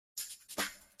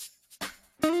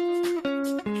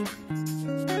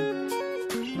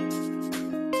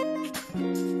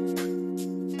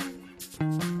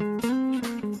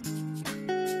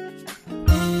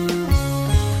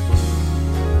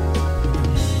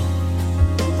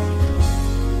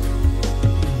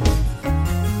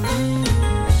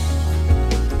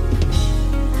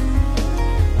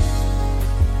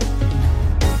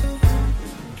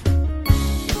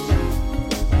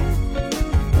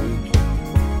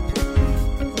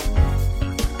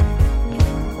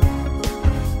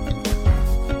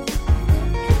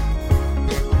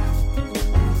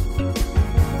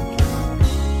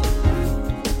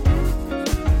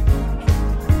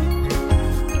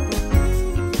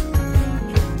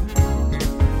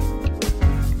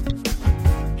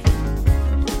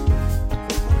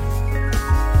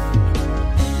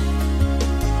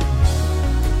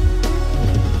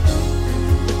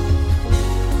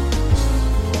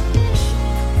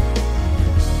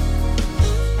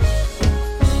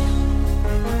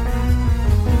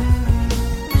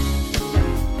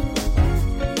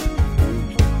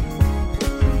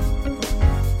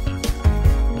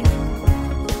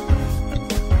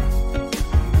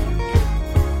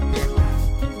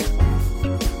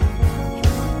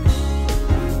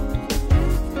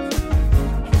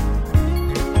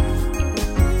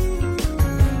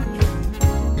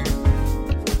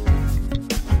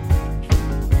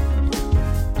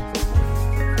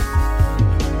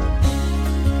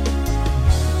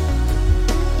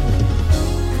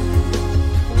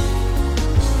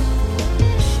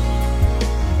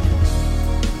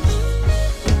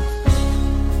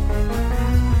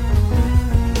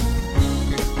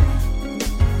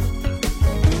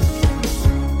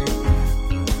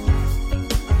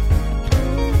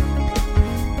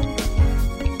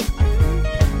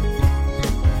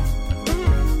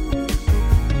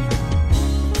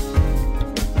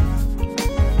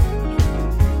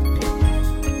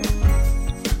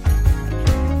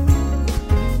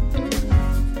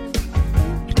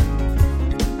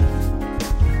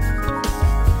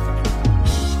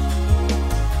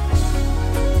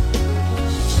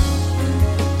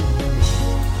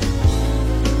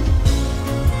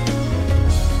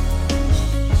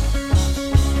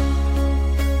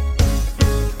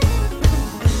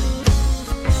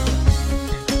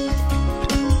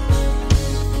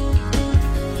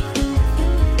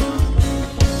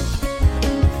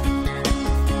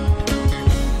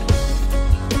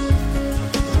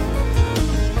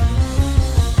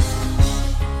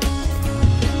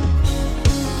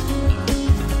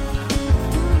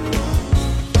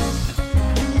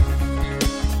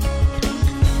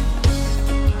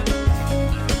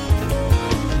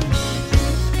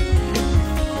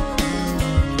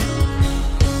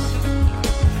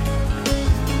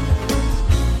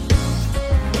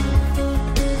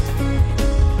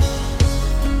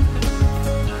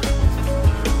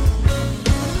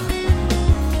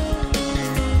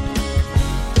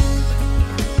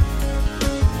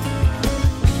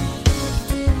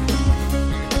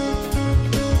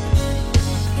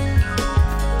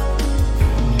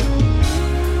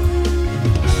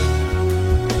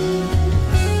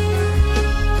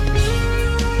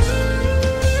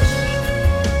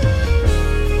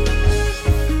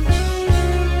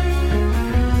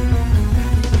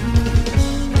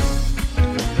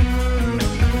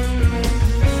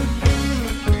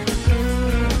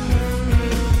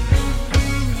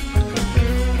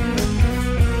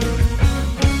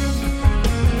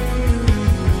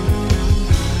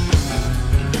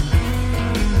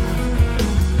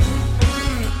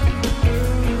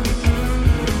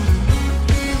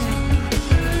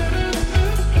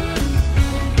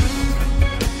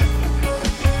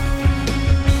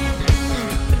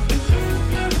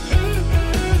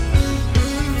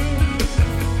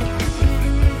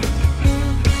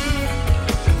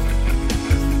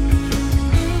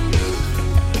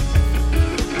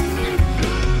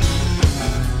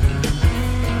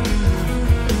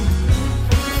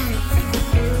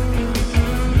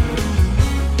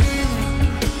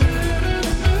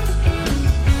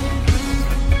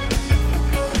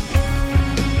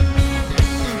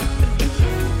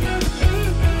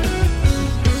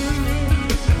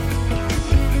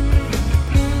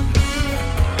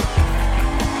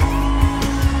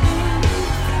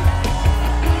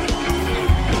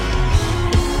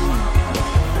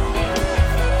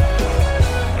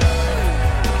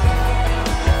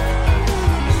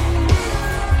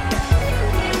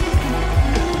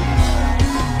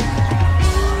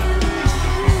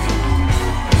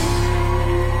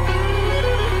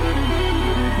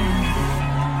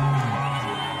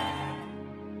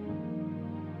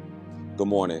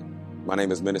morning. My name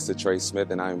is Minister Trey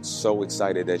Smith, and I am so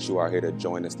excited that you are here to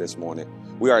join us this morning.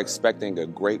 We are expecting a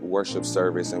great worship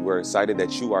service, and we're excited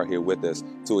that you are here with us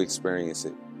to experience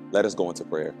it. Let us go into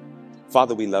prayer.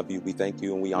 Father, we love you, we thank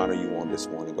you, and we honor you on this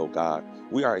morning, oh God.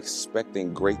 We are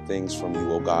expecting great things from you,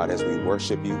 oh God, as we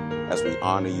worship you, as we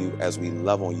honor you, as we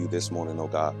love on you this morning, oh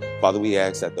God. Father, we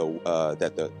ask that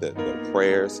the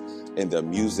prayers and the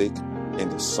music and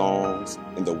the songs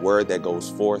and the word that goes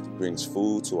forth brings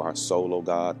food to our soul, oh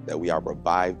God, that we are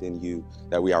revived in you,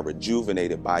 that we are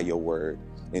rejuvenated by your word.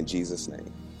 In Jesus'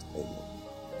 name, amen.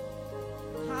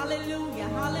 Hallelujah,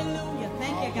 hallelujah.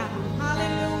 Thank you, God.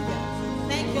 Hallelujah.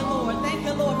 Thank you, Lord. Thank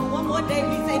you, Lord. For one more day,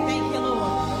 we say thank you,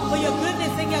 Lord. For your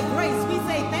goodness and your grace, we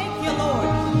say thank you, Lord.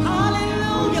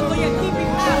 Hallelujah. For your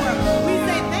keeping power, we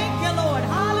say thank you, Lord.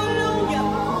 Hallelujah.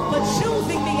 For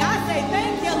choosing me, I say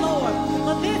thank you, Lord.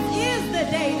 For this is the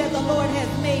day that the Lord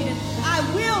has made, and I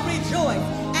will rejoice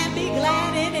and be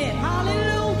glad in it.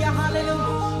 Hallelujah,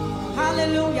 hallelujah.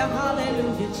 Hallelujah,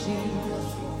 hallelujah,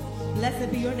 Jesus. Blessed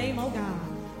be your name, oh God.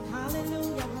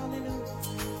 Hallelujah, hallelujah.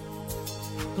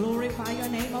 Glorify your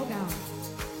name, oh God.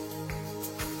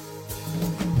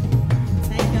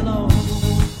 Thank you, Lord.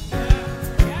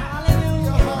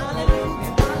 Hallelujah,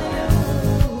 hallelujah, hallelujah.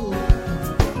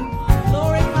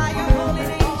 Glorify your holy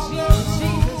name, Jesus,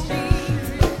 Jesus,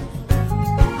 Jesus.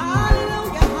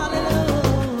 Hallelujah,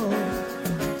 hallelujah.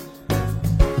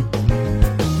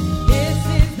 This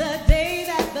is the day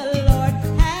that the Lord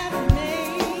has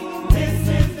made. This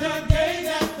is the day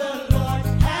that the Lord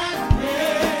has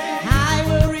made. I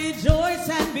will rejoice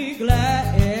and be glad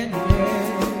in it.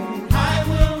 I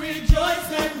will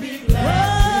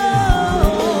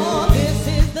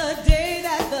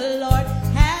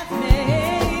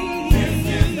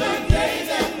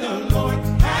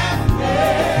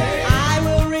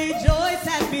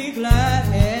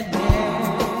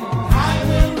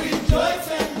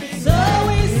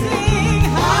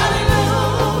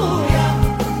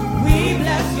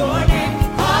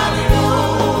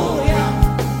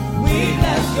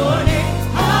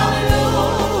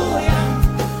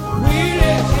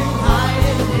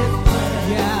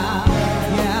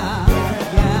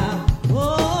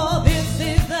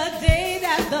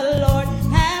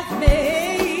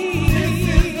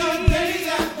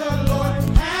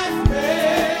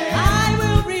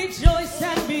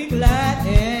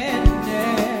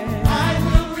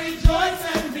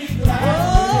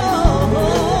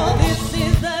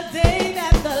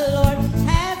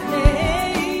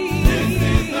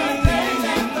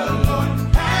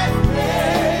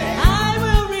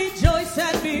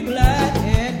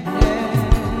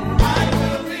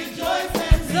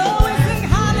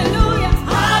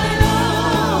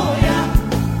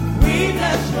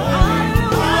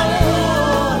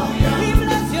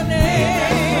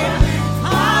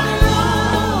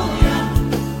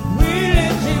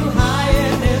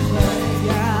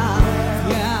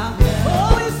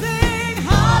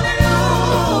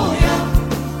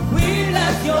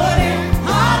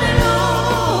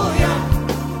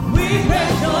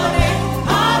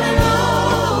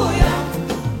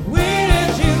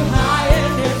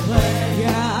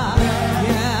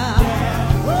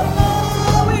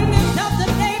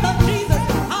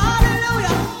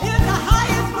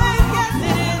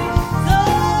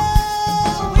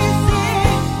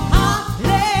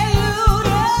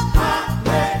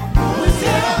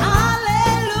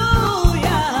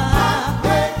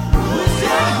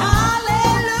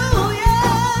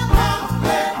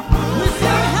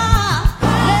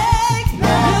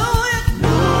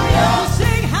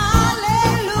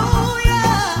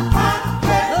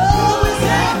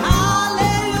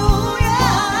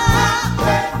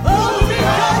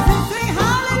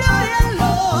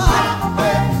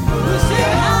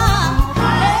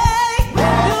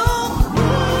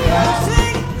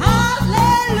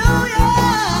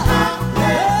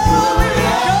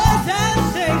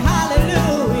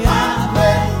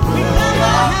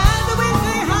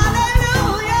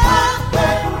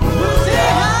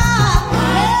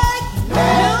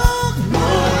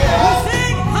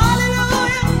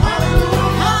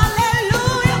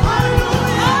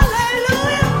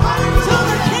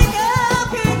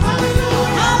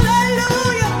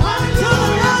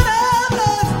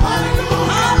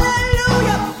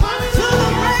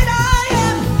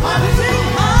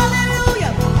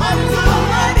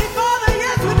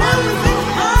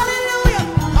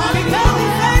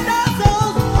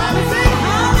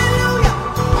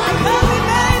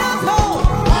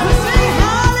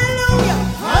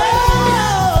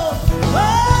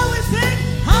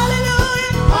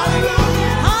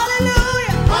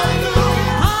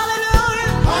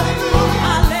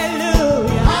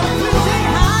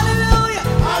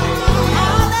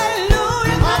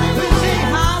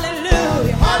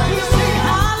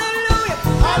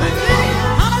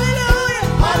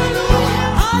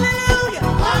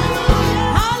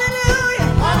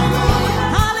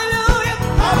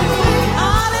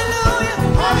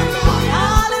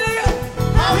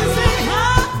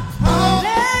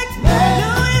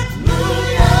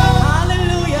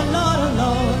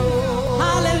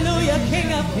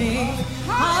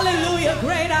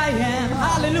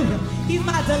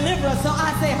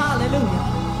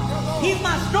He's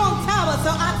my strong tower,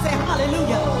 so I say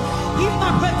hallelujah. He's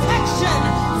my protection,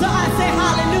 so I say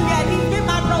hallelujah. And he's been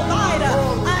my provider,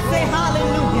 I say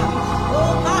hallelujah.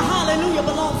 Oh, my hallelujah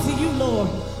belongs to you, Lord.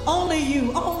 Only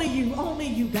you, only you, only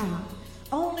you, God.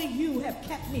 Only you have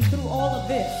kept me through all of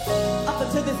this up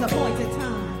until this appointed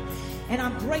time. And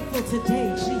I'm grateful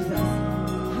today, Jesus.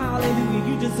 Hallelujah.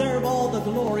 You deserve all the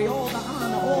glory, all the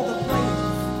honor, all the praise.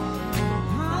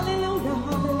 Hallelujah,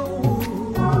 hallelujah.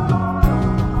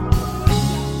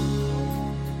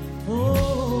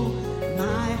 Oh,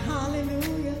 my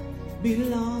hallelujah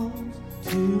belongs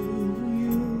to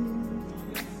you.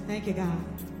 Thank you, God.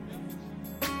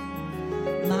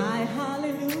 My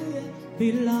hallelujah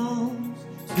belongs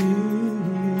to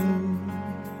you.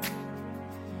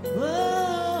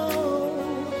 Oh,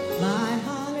 my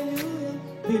hallelujah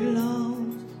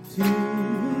belongs to you.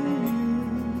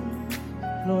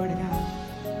 Glory to God.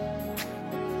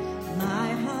 My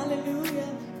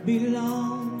hallelujah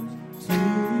belongs to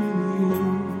you.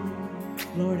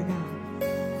 Glory to God.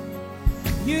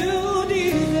 You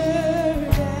deserve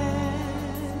it.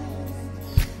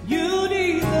 You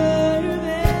deserve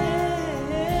it.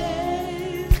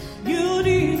 You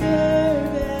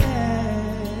deserve it.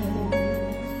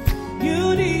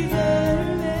 You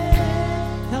deserve it.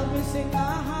 Help me sing my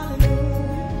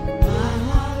hallelujah. My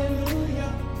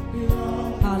hallelujah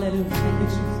belongs. Hallelujah. Thank you,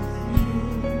 Jesus.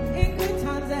 In good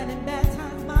times and in bad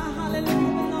times, my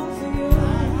hallelujah belongs to you.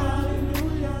 My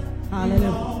hallelujah.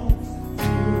 Hallelujah.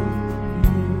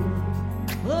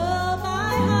 Oh,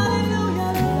 my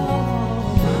hallelujah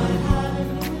belongs. My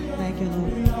hallelujah. Thank you,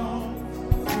 Lord.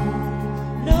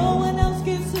 No one else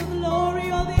gets the glory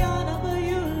or the honor but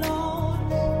you, Lord.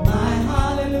 My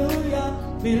hallelujah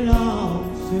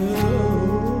belongs to you.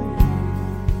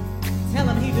 Tell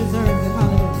him he deserves it.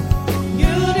 Hallelujah.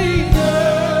 You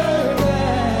deserve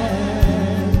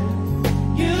it.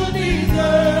 You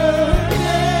deserve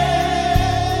it.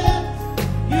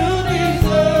 You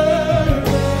deserve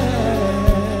it.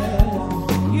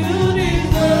 You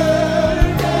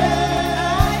deserve it.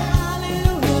 My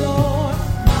hallelujah, Lord.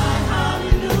 My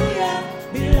hallelujah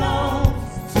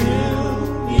belongs to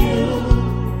you.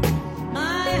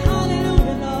 My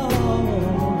hallelujah,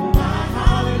 Lord.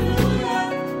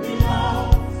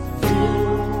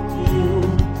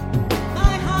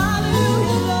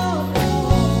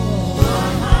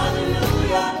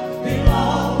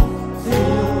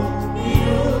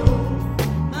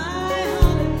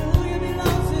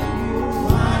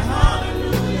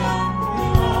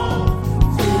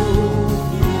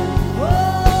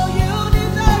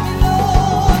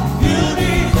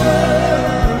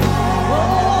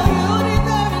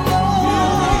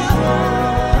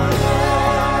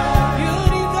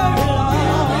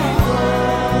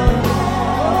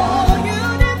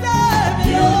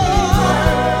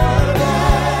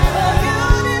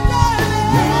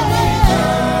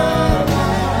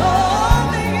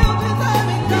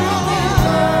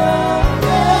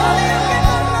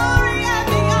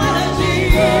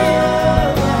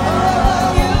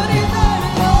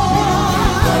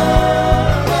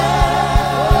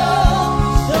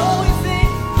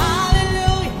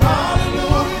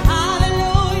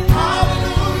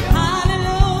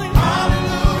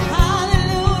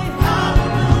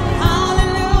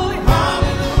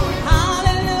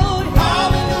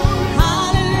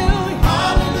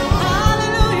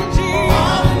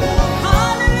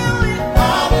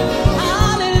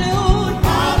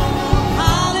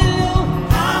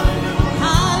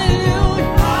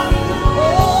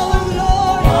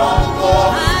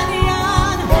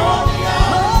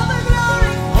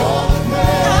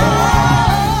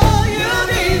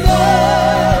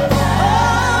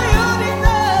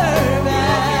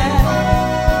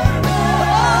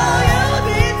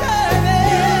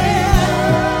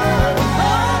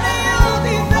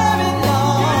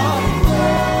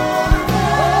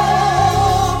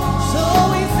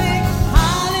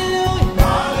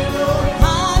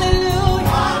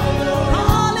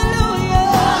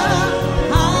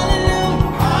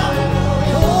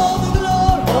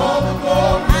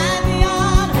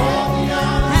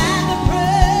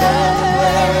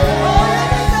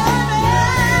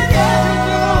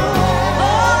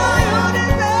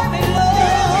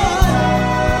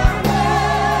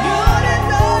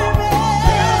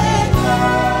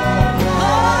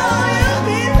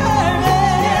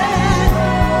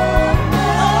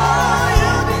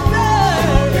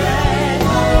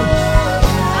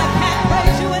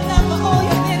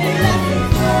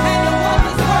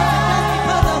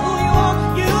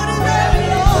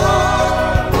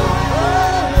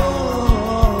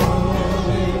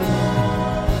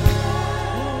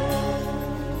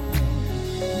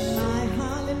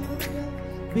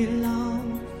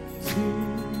 belongs to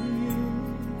you.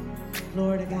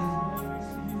 Glory to God.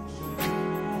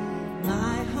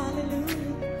 My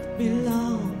hallelujah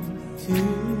belongs to you.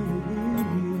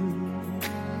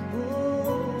 Oh,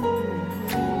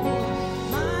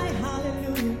 my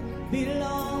hallelujah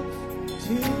belongs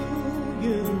to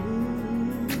you.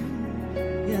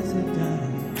 Yes, it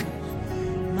does.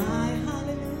 My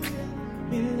hallelujah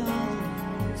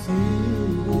belongs to you.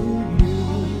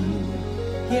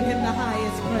 Give him the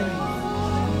highest praise.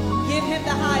 Give him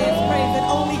the highest praise that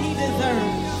only he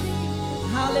deserves.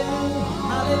 Hallelujah,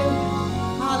 hallelujah,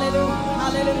 hallelujah,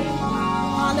 hallelujah,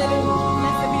 hallelujah.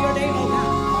 Blessed be your name, oh God.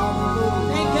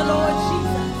 Thank you, Lord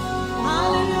Jesus.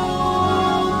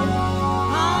 Hallelujah,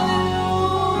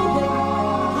 hallelujah,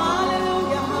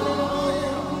 hallelujah,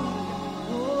 hallelujah.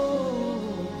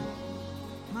 Oh,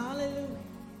 hallelujah.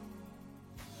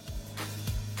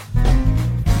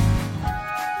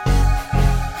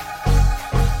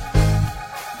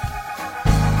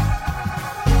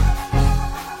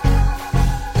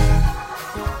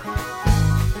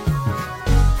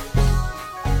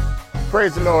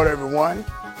 Praise the Lord, everyone.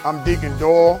 I'm Deacon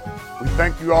Doyle. We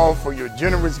thank you all for your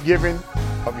generous giving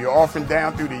of your offering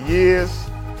down through the years,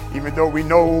 even though we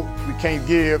know we can't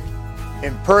give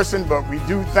in person, but we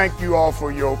do thank you all for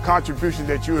your contribution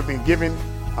that you have been giving.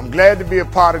 I'm glad to be a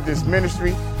part of this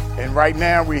ministry, and right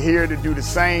now we're here to do the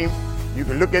same. You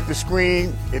can look at the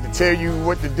screen, it'll tell you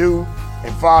what to do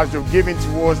as far as your giving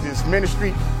towards this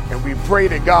ministry, and we pray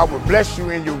that God will bless you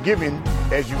in your giving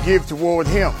as you give towards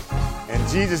him. In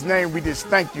Jesus' name, we just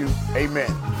thank you. Amen.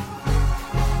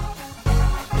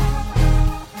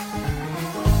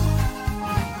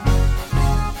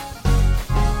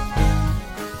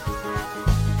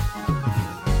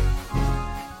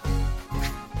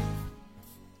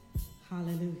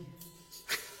 Hallelujah.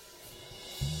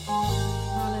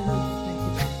 Hallelujah. Thank you,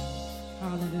 Jesus.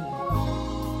 Hallelujah.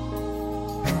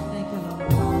 Thank you, Lord.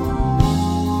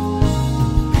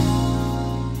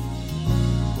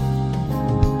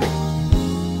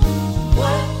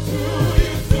 What do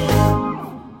you do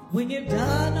when you've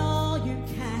done all you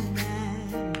can?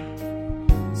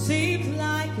 Seems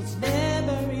like it's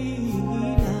never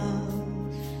enough.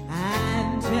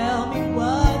 And tell me,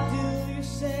 what do you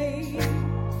say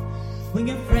when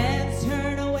your friends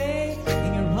turn away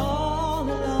and you're all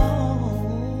alone?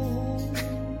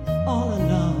 All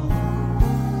alone.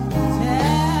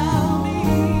 Tell me,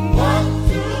 what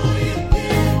do you do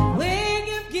when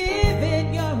you've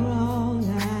given your all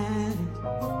and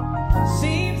it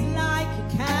seems like you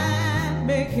can't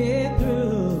make it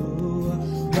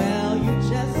through? Well, you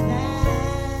just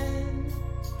stand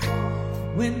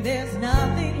when there's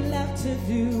nothing left to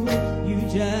do. You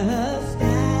just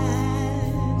stand.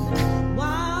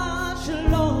 Watch the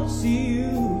Lord see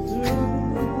you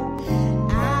through.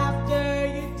 After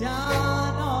you've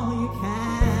done all you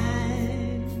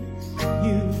can,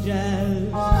 you just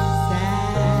stand.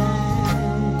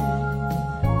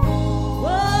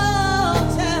 Whoa,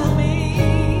 tell me,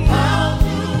 how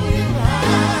do you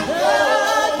hide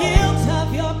the guilt of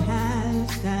your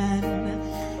past, and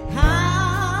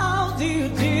how do you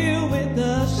deal with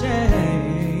the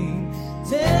shame?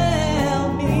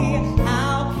 Tell me,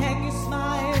 how can you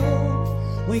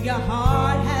smile when your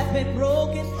heart has been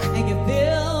broken and you're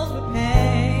filled with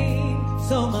pain,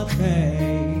 so much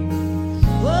pain?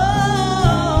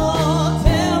 Whoa,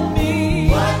 tell me,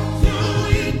 what do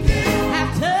you do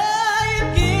after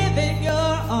you've given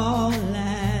your all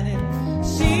and it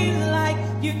seems like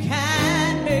you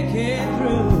can't make it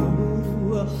through?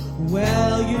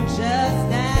 Well, you just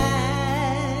stand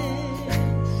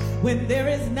when there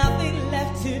is nothing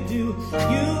left to do.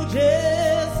 You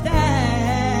just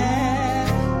stand.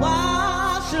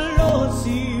 Watch the Lord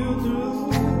see you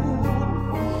through.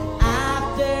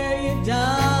 After you've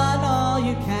done all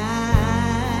you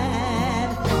can,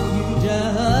 you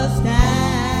just stand.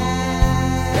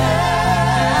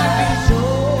 And be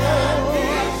sure,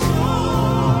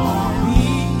 be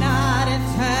not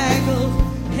entangled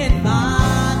in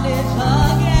bondage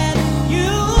again.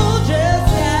 You just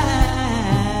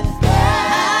stand.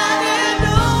 And you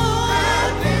know,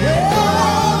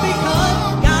 well, because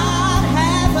God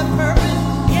has a purpose.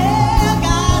 Yeah,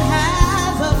 God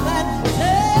has a plan.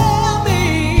 Tell me,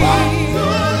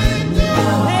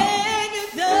 when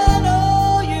you've done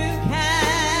all you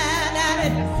can and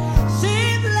it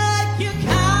seems like you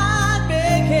can't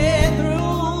make it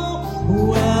through,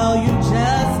 well, you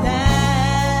just stand.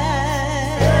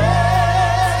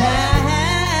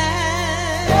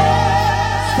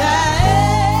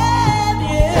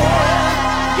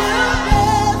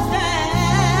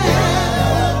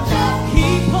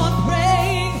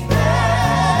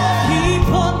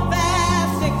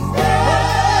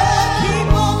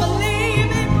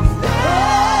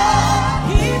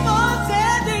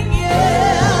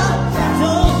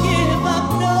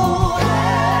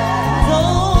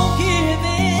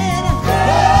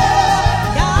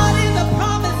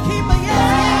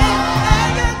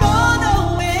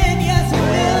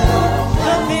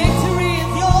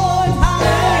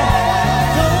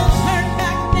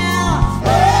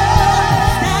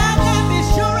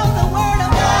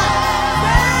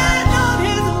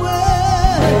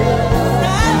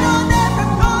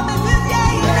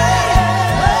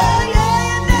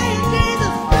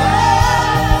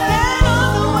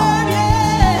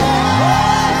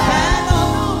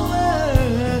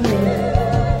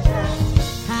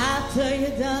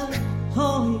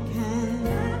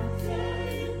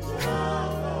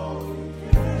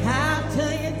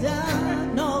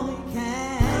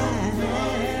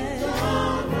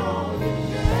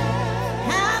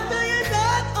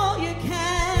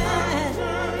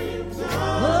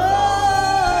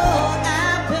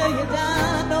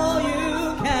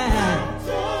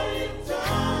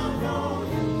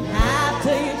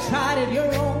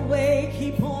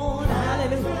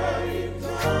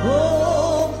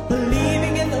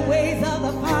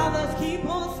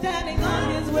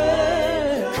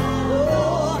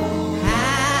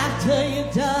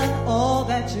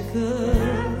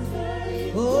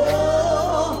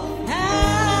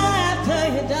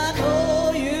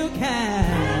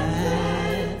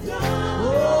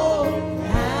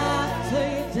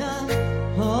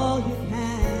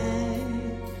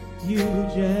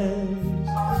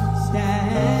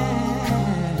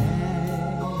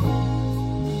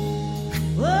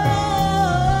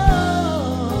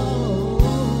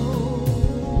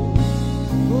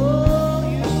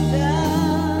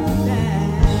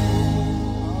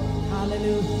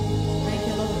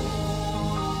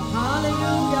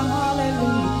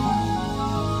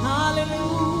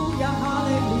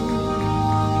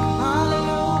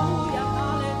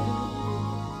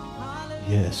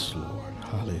 Yes, Lord.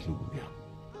 Hallelujah.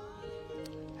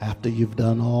 After you've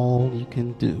done all you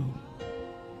can do,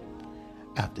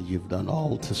 after you've done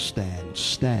all to stand,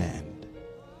 stand.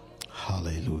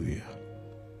 Hallelujah.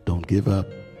 Don't give up.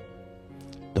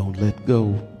 Don't let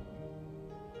go.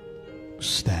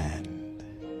 Stand.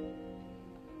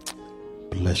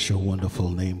 Bless your wonderful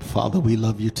name. Father, we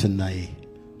love you tonight.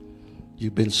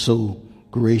 You've been so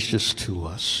gracious to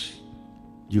us.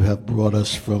 You have brought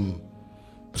us from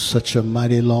such a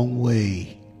mighty long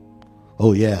way.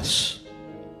 Oh, yes.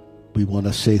 We want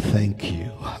to say thank you.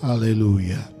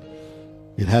 Hallelujah.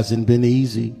 It hasn't been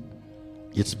easy.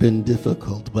 It's been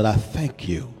difficult, but I thank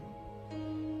you.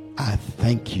 I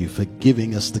thank you for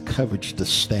giving us the courage to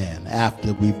stand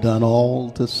after we've done all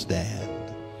to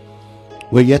stand.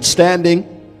 We're yet standing,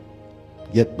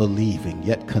 yet believing,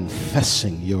 yet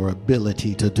confessing your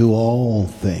ability to do all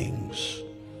things.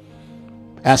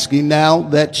 Asking now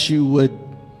that you would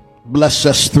bless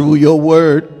us through your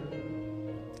word.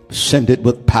 Send it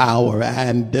with power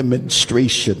and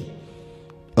demonstration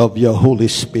of your Holy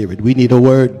Spirit. We need a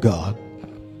word, God.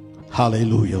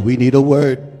 Hallelujah. We need a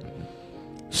word.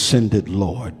 Send it,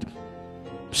 Lord.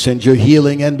 Send your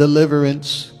healing and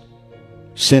deliverance.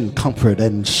 Send comfort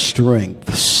and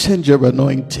strength. Send your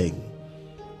anointing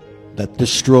that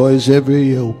destroys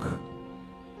every yoke.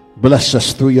 Bless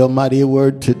us through your mighty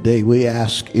word today, we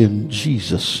ask in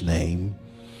Jesus' name.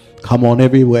 Come on,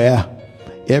 everywhere,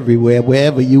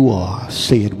 wherever you are,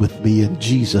 say it with me in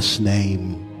Jesus'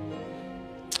 name.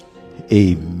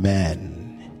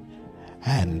 Amen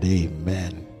and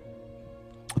amen.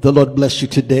 The Lord bless you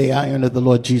today. I honor the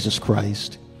Lord Jesus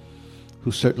Christ,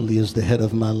 who certainly is the head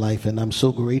of my life, and I'm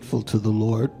so grateful to the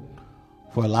Lord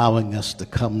for allowing us to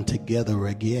come together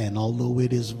again. Although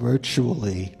it is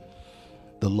virtually,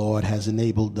 the Lord has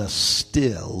enabled us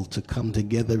still to come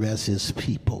together as his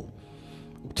people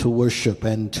to worship,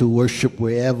 and to worship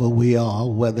wherever we are,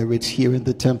 whether it's here in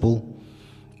the temple,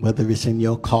 whether it's in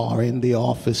your car, in the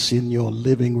office, in your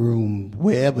living room,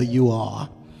 wherever you are.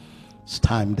 It's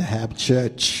time to have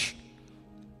church,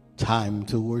 time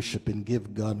to worship and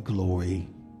give God glory,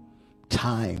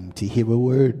 time to hear a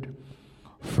word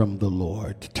from the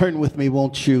Lord. Turn with me,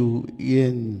 won't you,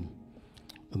 in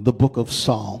the book of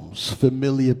Psalms,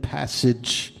 familiar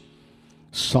passage,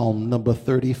 Psalm number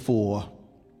 34.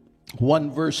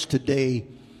 One verse today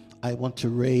I want to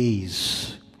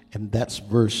raise, and that's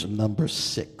verse number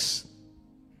 6.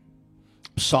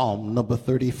 Psalm number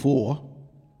 34,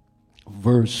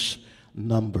 verse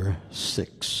number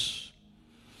 6.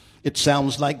 It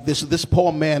sounds like this. This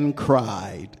poor man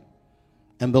cried,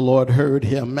 and the Lord heard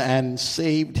him and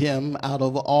saved him out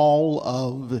of all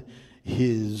of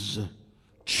his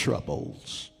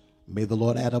troubles. May the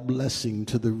Lord add a blessing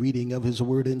to the reading of his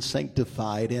word and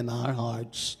sanctify it in our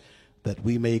hearts, that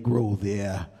we may grow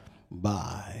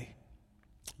thereby.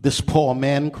 This poor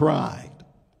man cried,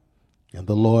 and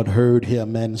the Lord heard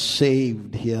him and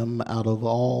saved him out of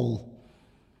all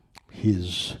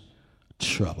his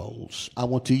troubles. I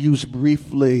want to use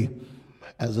briefly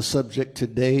as a subject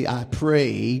today, I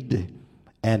prayed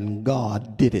and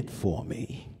God did it for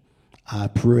me. I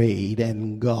prayed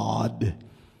and God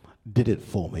did it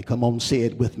for me. Come on, say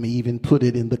it with me. Even put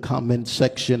it in the comment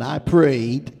section. I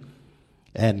prayed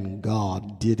and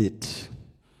God did it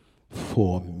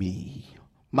for me.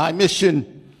 My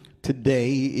mission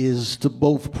today is to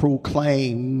both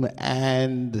proclaim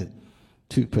and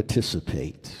to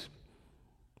participate.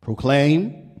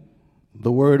 Proclaim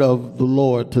the word of the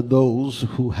Lord to those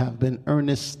who have been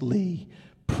earnestly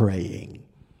praying.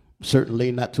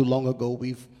 Certainly not too long ago,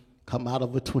 we've come out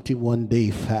of a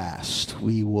 21-day fast.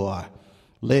 We were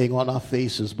laying on our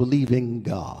faces, believing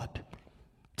God,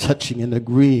 touching and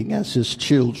agreeing as his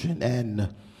children,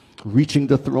 and reaching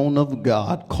the throne of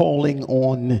God, calling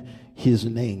on his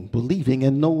name, believing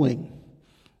and knowing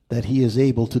that he is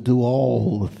able to do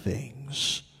all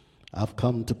things. I've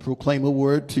come to proclaim a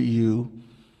word to you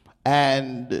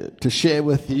and to share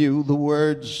with you the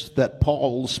words that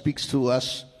Paul speaks to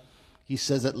us. He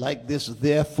says it like this: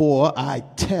 therefore I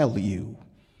tell you,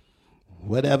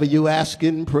 whatever you ask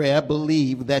in prayer,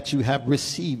 believe that you have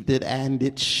received it and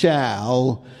it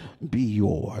shall be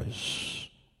yours.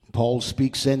 Paul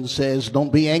speaks and says,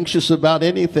 don't be anxious about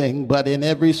anything, but in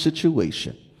every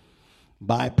situation,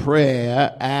 by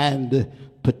prayer and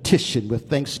petition, with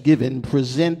thanksgiving,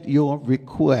 present your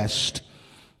request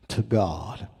to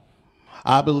God.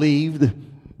 I believe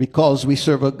because we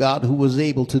serve a God who was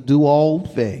able to do all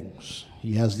things.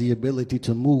 He has the ability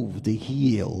to move, to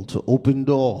heal, to open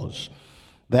doors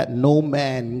that no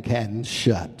man can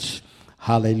shut.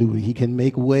 Hallelujah. He can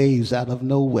make ways out of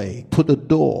no way, put a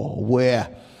door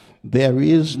where there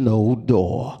is no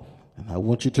door. And I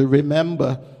want you to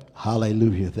remember,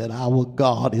 hallelujah, that our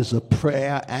God is a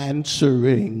prayer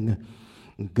answering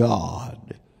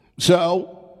God.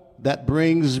 So that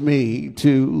brings me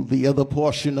to the other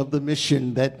portion of the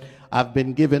mission that I've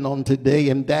been given on today,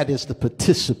 and that is to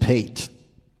participate.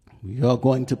 We are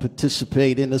going to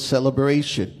participate in a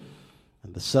celebration.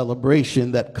 And the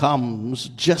celebration that comes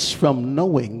just from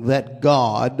knowing that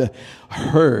God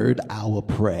heard our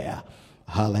prayer.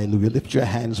 Hallelujah. Lift your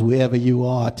hands wherever you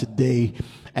are today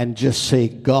and just say,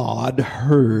 God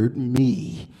heard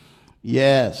me.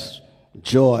 Yes,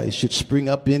 joy should spring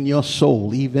up in your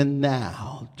soul even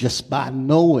now, just by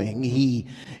knowing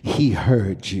he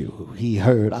heard you. He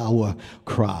heard our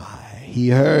cry. He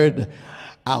heard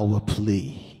our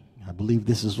plea. I believe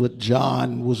this is what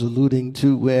John was alluding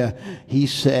to, where he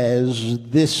says,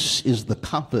 this is the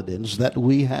confidence that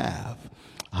we have.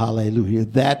 Hallelujah.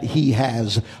 That he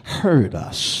has heard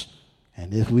us.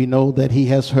 And if we know that he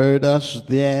has heard us,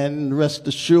 then rest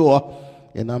assured,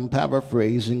 and I'm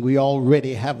paraphrasing, we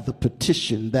already have the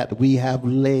petition that we have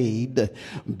laid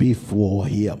before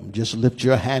him. Just lift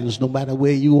your hands no matter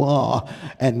where you are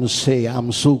and say,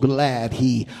 I'm so glad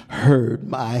he heard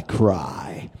my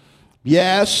cry.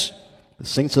 Yes, the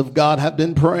saints of God have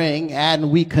been praying, and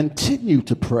we continue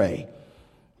to pray.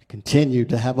 We continue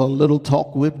to have a little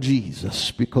talk with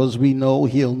Jesus because we know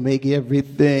he'll make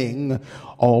everything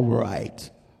all right.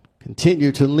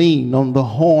 Continue to lean on the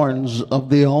horns of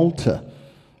the altar,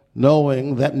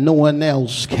 knowing that no one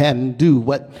else can do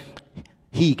what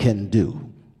he can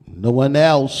do. No one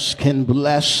else can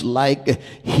bless like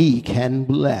he can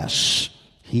bless.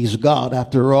 He's God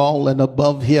after all, and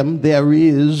above him there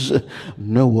is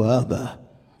no other.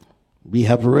 We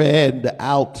have read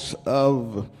out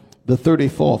of the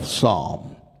 34th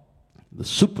Psalm. The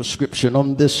superscription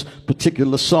on this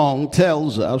particular song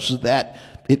tells us that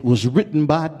it was written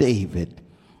by David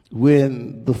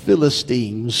when the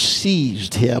Philistines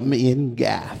seized him in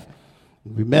Gath.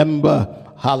 Remember,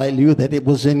 hallelujah, that it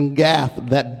was in Gath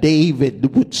that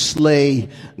David would slay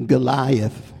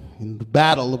Goliath in the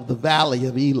battle of the Valley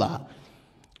of Elah.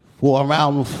 For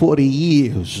around 40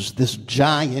 years, this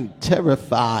giant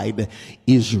terrified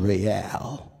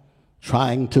Israel,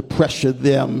 trying to pressure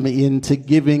them into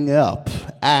giving up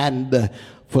and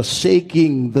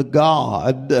forsaking the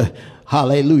God,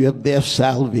 hallelujah, of their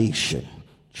salvation,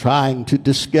 trying to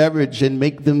discourage and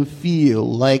make them feel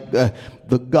like the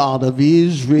God of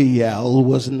Israel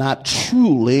was not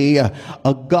truly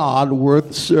a God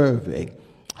worth serving.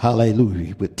 Hallelujah.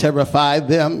 He would terrify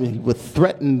them, he would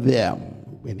threaten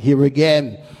them. And here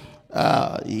again,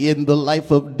 in the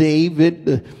life of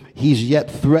David, he's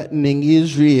yet threatening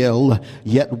Israel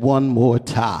yet one more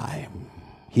time.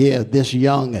 Here, this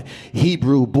young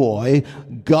Hebrew boy,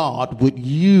 God would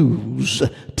use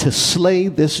to slay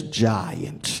this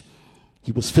giant.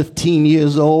 He was 15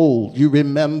 years old. You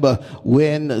remember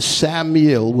when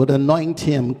Samuel would anoint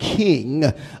him king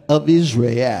of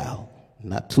Israel.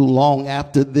 Not too long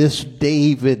after this,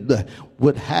 David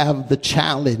would have the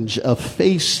challenge of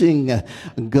facing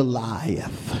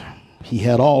Goliath. He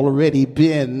had already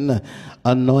been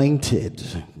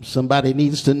anointed. Somebody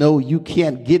needs to know you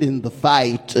can't get in the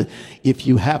fight if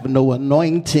you have no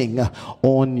anointing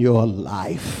on your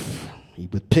life. He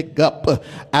would pick up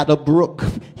at a brook,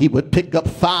 he would pick up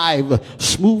 5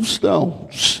 smooth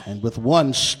stones, and with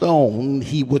one stone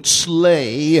he would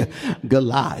slay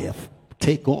Goliath.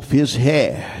 Take off his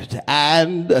head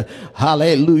and,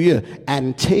 hallelujah,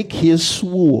 and take his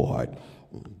sword.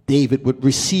 David would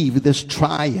receive this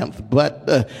triumph,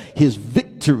 but his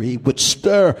victory would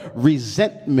stir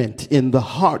resentment in the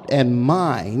heart and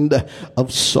mind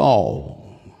of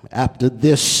Saul. After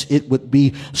this, it would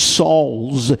be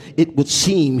Saul's, it would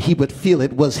seem he would feel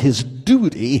it was his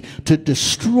duty to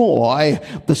destroy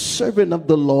the servant of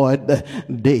the Lord,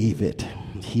 David.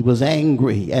 He was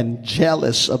angry and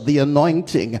jealous of the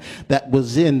anointing that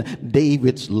was in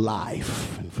David's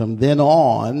life. And from then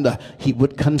on, he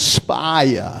would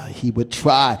conspire. He would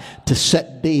try to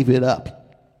set David up.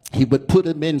 He would put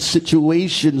him in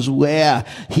situations where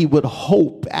he would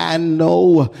hope and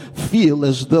feel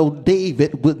as though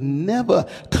David would never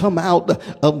come out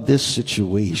of this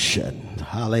situation.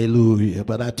 Hallelujah.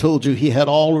 But I told you he had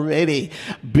already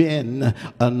been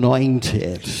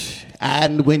anointed.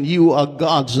 And when you are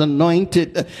God's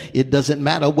anointed, it doesn't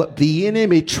matter what the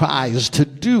enemy tries to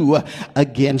do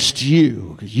against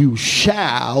you. You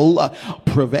shall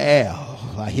prevail.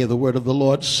 I hear the word of the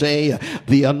Lord say,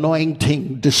 the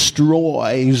anointing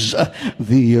destroys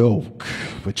the yoke.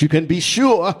 But you can be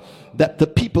sure that the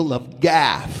people of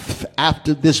Gath,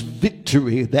 after this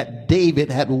victory that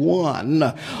David had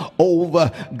won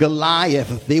over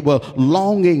Goliath, they were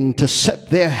longing to set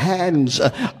their hands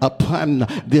upon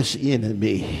this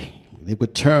enemy. It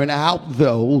would turn out,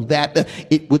 though, that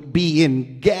it would be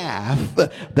in Gath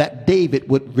that David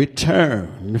would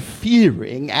return,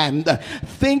 fearing and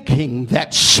thinking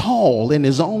that Saul in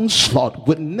his onslaught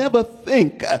would never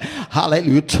think,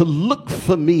 hallelujah, to look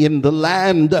for me in the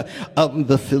land of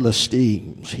the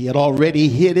Philistines. He had already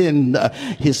hidden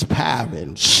his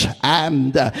parents,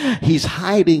 and he's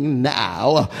hiding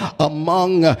now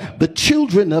among the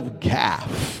children of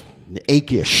Gath,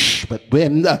 Achish. But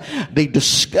when they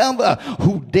discover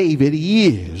who David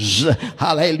is,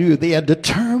 hallelujah, they are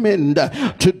determined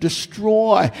to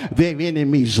destroy their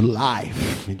enemy's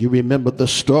life. And you remember the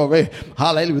story,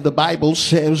 hallelujah, the Bible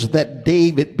says that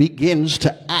David begins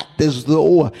to act as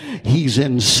though he's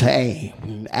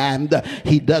insane, and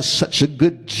he does such a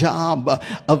good job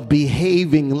of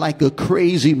behaving like a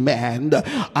crazy man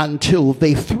until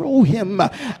they throw him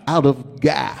out of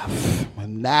Gath.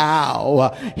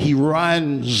 Now he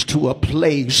runs to a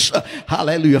place,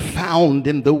 hallelujah, found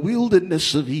in the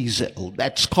wilderness of Israel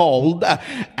that's called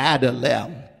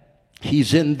Adullam.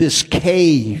 He's in this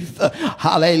cave,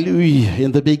 hallelujah.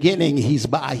 In the beginning, he's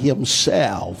by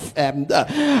himself. And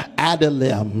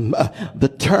Adullam,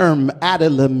 the term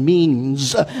Adullam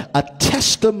means a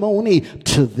testimony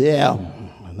to them.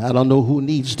 I don't know who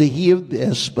needs to hear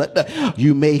this, but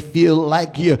you may feel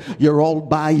like you're all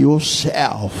by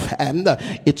yourself, and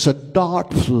it's a dark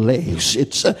place.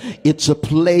 It's a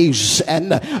place,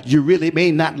 and you really may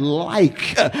not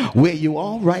like where you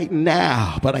are right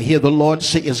now. But I hear the Lord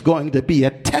say it's going to be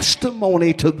a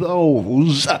testimony to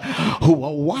those who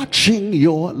are watching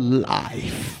your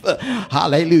life.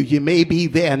 Hallelujah. You may be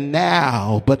there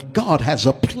now, but God has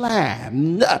a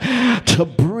plan to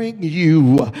bring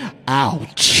you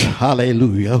out.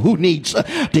 Hallelujah. Who needs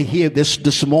to hear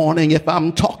this morning? If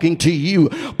I'm talking to you,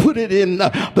 put it in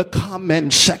the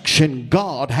comment section.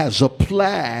 God has a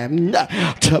plan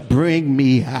to bring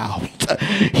me out.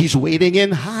 He's waiting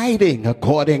in hiding,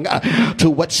 according to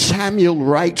what Samuel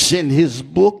writes in his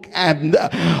book. And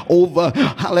over,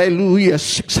 hallelujah,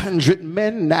 600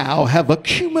 men now have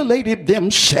accumulated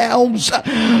themselves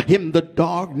in the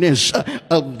darkness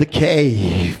of the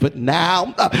cave. But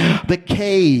now the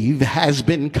cave has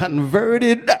been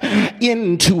converted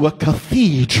into a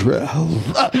cathedral.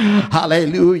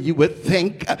 Hallelujah. You would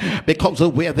think because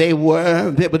of where they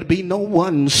were, there would be no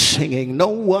one singing, no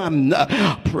one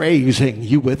praising.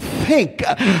 You would think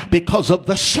because of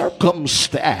the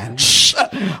circumstance,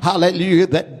 hallelujah,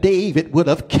 that David would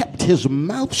have kept his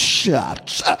mouth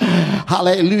shut.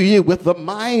 Hallelujah. With the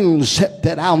mindset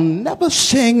that I'll never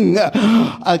sing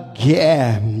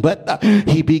again. But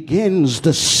he begins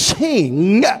to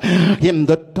sing in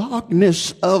the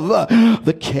darkness of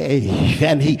the cave,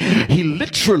 and he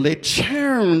literally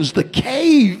turns the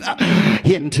cave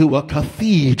into a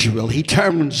cathedral. He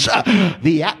turns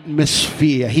the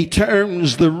atmosphere, he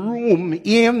turns the room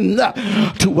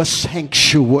into a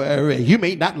sanctuary. You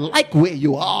may not like where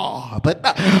you are, but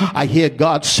I hear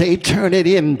God say turn it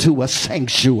into a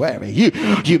sanctuary.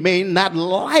 You may not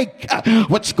like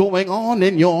what's going on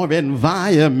in your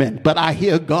environment, but I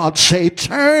hear God say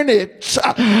turn it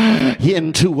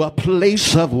into a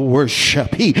place of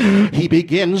worship. He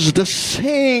begins to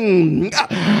sing,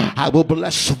 I will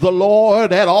bless the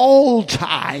Lord at all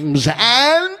times,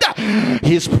 and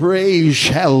his praise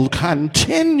shall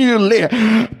continually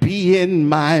be in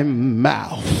my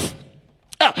mouth.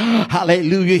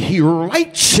 Hallelujah. He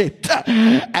writes it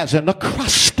as an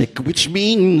acrostic, which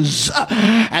means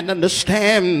and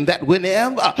understand that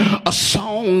whenever a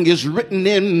song is written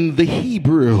in the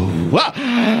Hebrew,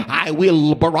 I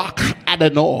will Barak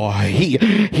Adonai.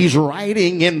 He's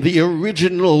writing in the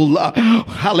original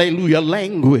hallelujah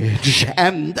language,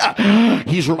 and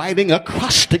he's writing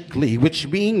acrostically, which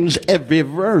means every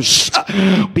verse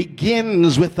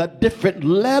begins with a different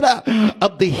letter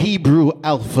of the Hebrew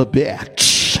alphabet.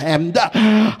 And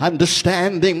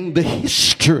understanding the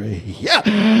history,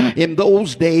 in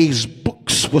those days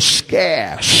books was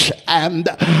scarce, and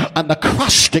an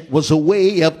acrostic was a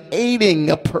way of aiding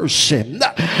a person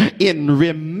in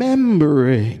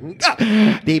remembering.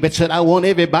 David said, I want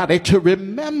everybody to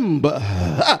remember.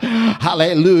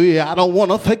 Hallelujah. I don't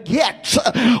want to forget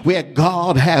where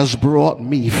God has brought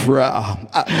me from.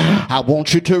 I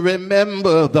want you to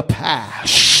remember the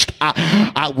past.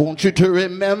 I want you to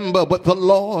remember what the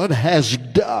Lord has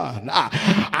done.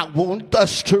 I want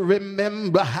us to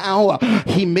remember how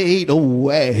he made a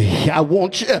way. I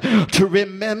want you to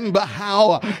remember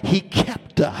how he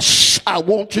kept us. I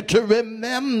want you to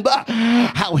remember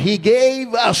how he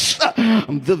gave us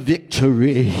the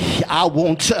victory. I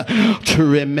want to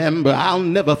remember. I'll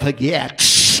never forget.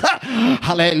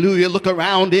 Hallelujah. Look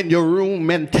around in your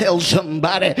room and tell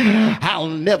somebody, I'll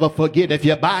never forget. If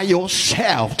you're by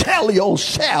yourself, tell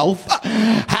yourself,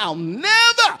 I'll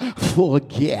never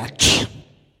forget.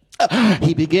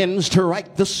 He begins to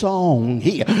write the song.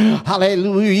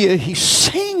 Hallelujah, he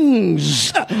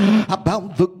sings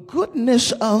about the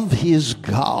goodness of his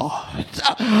God.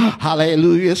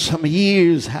 Hallelujah, some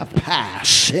years have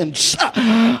passed since,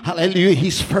 hallelujah,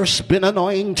 he's first been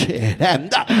anointed.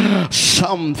 And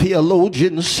some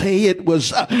theologians say it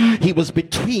was, he was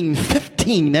between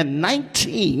 15 and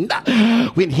 19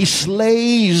 when he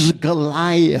slays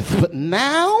Goliath. But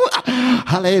now,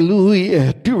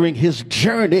 hallelujah, during his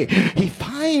journey, he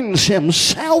finds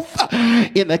himself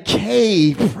in a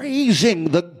cave praising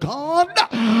the God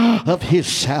of his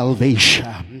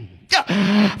salvation.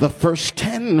 The first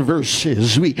 10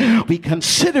 verses, we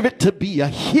consider it to be a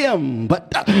hymn,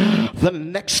 but the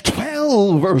next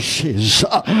 12 verses,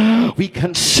 we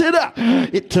consider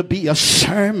it to be a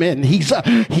sermon.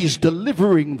 He's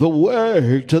delivering the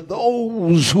word to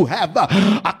those who have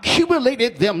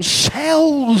accumulated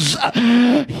themselves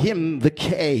in the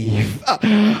cave.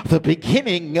 The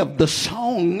beginning of the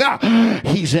song,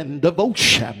 he's in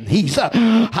devotion. He's,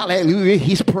 hallelujah,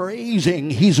 he's praising,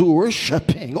 he's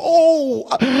worshiping. Oh,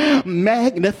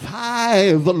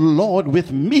 magnify the Lord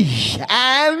with me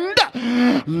and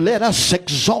let us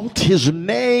exalt his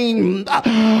name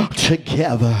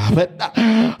together. But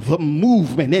the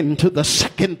movement into the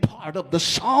second part of the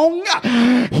song,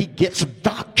 he gets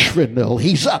doctrinal.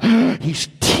 He's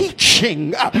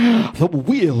teaching the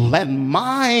will and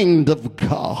mind of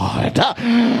God,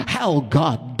 how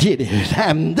God did it.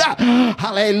 And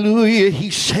hallelujah, he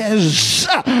says,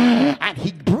 and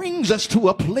he brings us to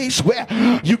a place where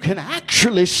you can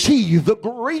actually see the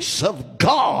grace of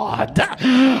God.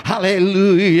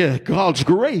 Hallelujah, God's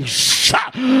grace.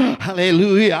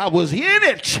 Hallelujah, I was in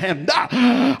it, and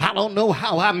I don't know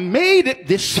how I made it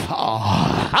this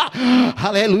far.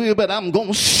 Hallelujah, but I'm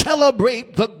going to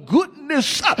celebrate the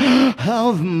goodness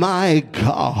of my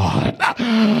God.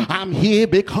 I'm here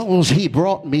because he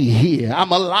brought me here.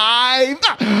 I'm alive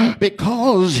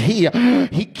because he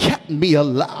kept me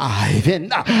alive.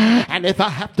 And if I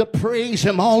have to praise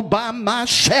him all by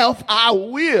myself, I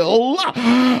will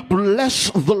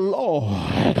bless the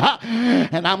Lord.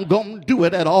 And I'm going to do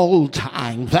it at all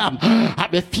times. I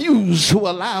refuse to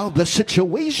allow the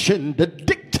situation to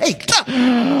dictate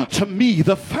to me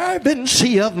the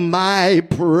fervency of my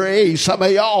praise. Some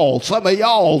of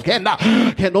y'all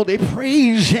can only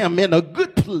praise him in a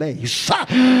good place.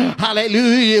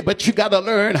 Hallelujah. But you got to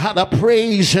learn how to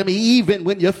praise him even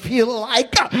when you feel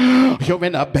like you're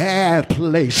in a bad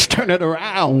place. Turn it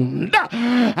around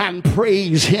and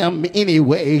praise him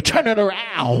anyway. Turn it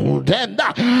around. And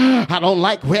I don't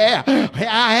like where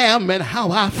I am and how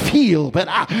I feel, but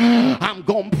I'm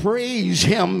going to praise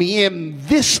him in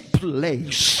this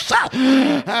place.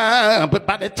 But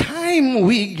by the time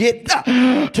we get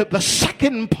to the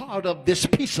second part of this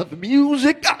piece of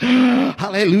music,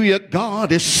 hallelujah,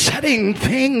 God is setting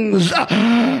things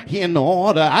in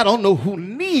order. I don't know who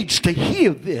needs to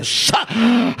hear this.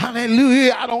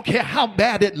 Hallelujah, I don't care how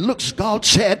bad it looks. God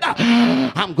said,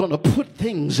 I'm going to put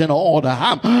things in order.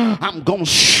 I'm going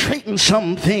to straighten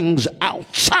some things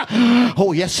out.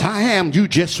 Oh, yes, I am. You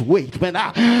just wait. When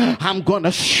I'm going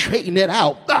to straighten it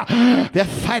out. They're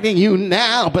fighting you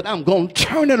now, but I'm going to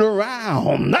turn it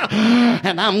around.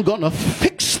 And I'm going to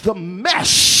fix the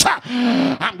mess.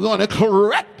 I'm going to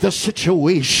correct the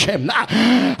situation.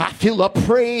 I feel a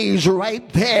praise right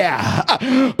there.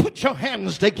 Put your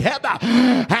hands together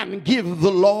and give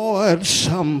the Lord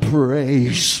some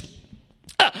praise.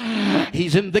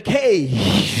 He's in the cave.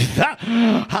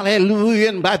 Hallelujah.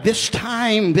 And by this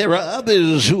time there are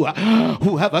others who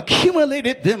have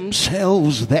accumulated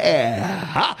themselves there.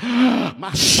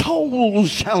 My soul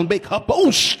shall make a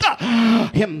boast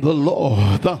in the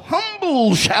Lord. The humble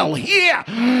humble shall hear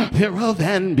thereof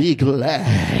and be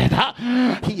glad.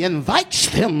 He invites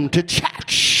them to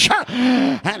church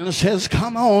and says,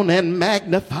 come on and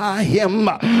magnify him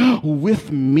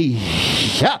with me.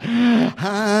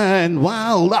 And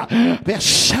while they're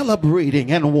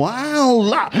celebrating and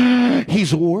while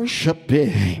he's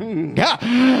worshiping,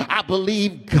 I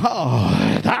believe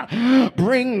God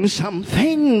brings some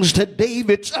things to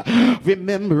David's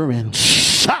remembrance.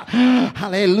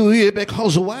 Hallelujah,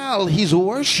 because while he's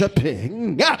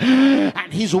worshiping,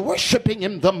 and he's worshiping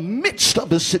in the midst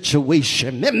of a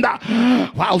situation, and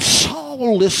while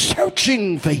Saul is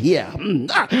searching for him,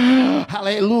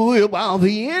 hallelujah, while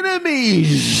the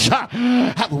enemies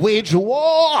have waged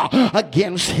war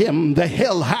against him, the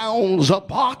hellhounds are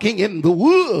barking in the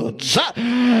woods,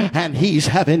 and he's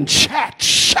having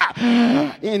chats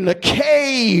in the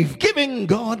cave, giving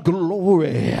God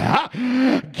glory,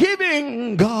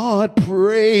 giving God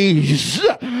praise.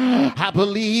 I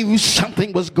believe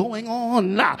something was going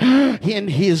on in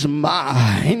his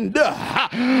mind.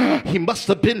 He must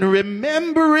have been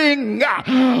remembering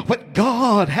what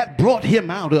God had brought him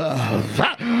out of,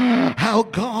 how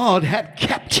God had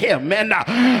kept him, and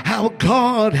how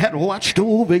God had watched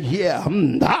over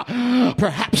him.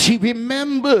 Perhaps he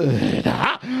remembered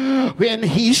when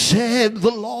he said,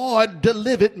 the Lord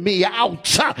delivered me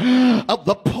out of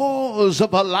the paws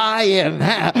of a lion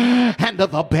and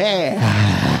of a bear,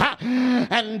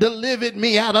 and delivered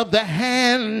me out of the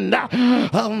hand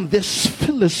of this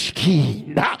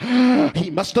Philistine. He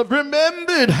must have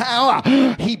remembered how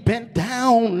he bent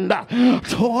down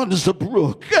towards the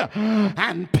brook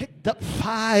and picked up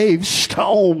 5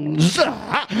 stones.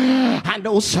 I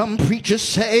know some preachers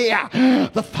say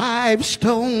the 5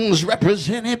 stones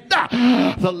represented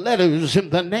the letters in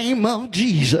the name of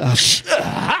Jesus,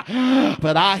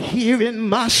 but I hear in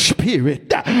my spirit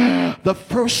the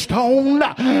first stone,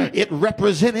 it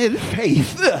represented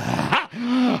faith.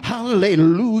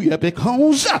 Hallelujah,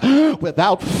 because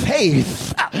without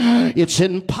faith it's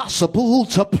impossible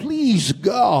to please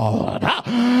God,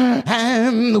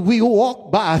 and we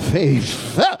walk by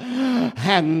faith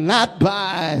and not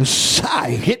by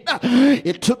sight.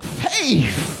 It took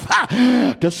faith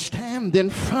to stand in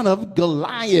front of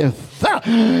Goliath.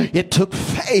 It took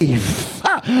faith.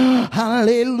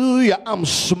 Hallelujah. I'm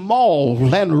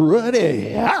small and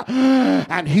ruddy,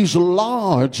 and he's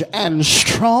large and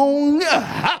strong,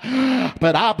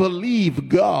 but I believe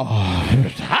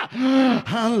God.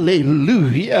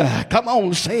 Hallelujah. Come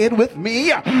on, say it with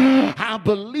me. I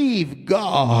believe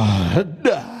God.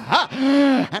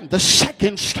 And the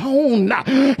second stone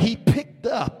he picked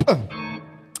up,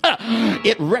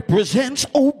 it represents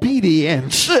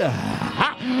obedience.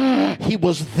 He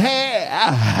was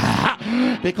there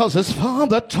because his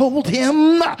father told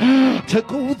him to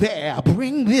go there,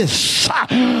 bring this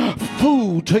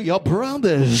food to your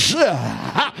brothers.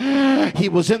 He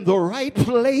was in the right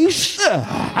place,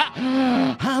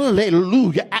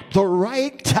 hallelujah, at the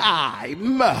right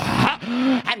time.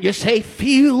 And you say,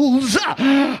 feels,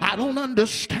 I don't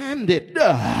understand it.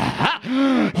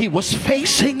 He was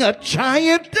facing a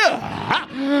giant.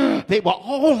 They were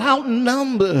all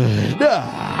outnumbered.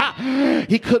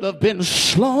 He could have been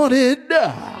slaughtered,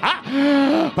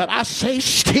 but I say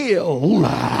still,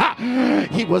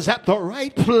 he was at the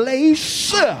right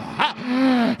place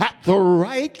at the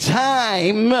right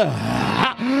time.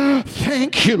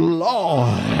 Thank you,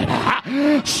 Lord.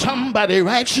 Somebody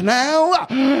right now,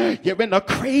 you're in a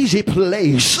crazy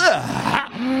place.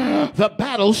 The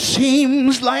battle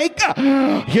seems like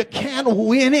you can't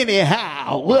win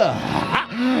anyhow,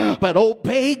 but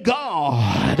obey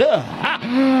God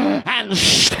and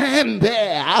stand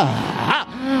there.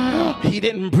 He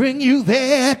didn't bring you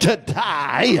there to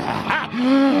die.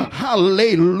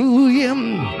 Hallelujah.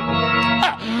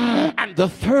 And the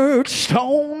third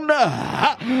stone,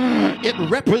 it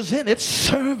represented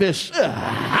service.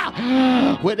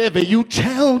 Whatever you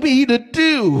tell me to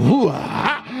do,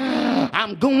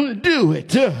 I'm going to do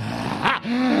it.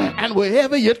 And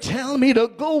wherever you tell me to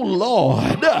go,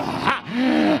 Lord,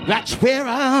 that's where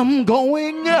I'm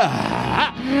going.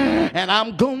 And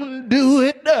I'm going to do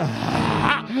it.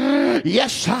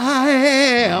 Yes, I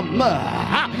am.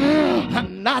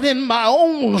 I'm not in my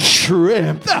own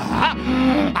strength.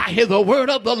 I hear the word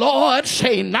of the Lord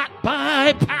say, not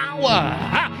by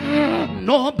power,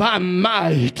 nor by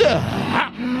might,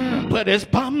 but it's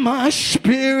by my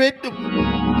spirit,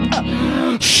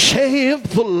 saith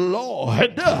the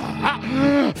Lord.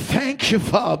 Thank you,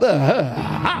 Father.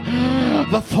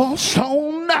 The fourth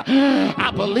stone,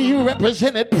 I believe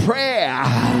represented prayer.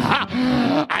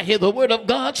 I hear the word of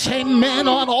God say men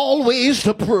ought always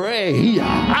to pray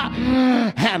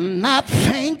and not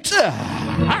faint.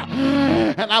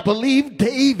 And I believe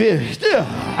David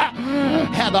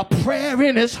had a prayer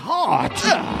in his heart,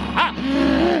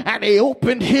 and he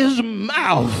opened his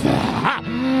mouth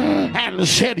and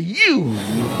said, "You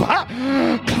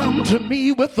come to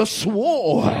me with the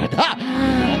sword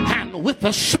and with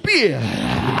the spear,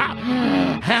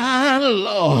 and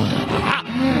Lord,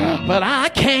 but I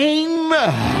came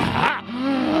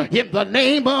in the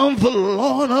name of the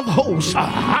Lord of hosts."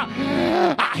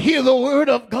 I hear the word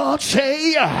of God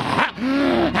say,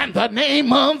 and the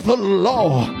name of the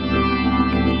Lord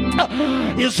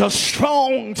is a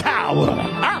strong tower.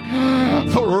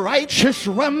 The righteous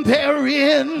run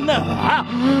therein,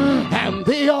 and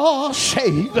they are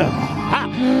saved.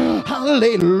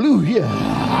 Hallelujah.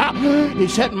 He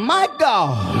said, "My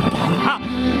God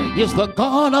is the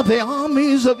God of the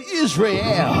armies of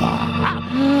Israel."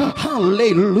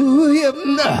 Hallelujah.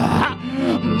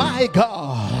 My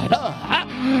God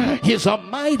is a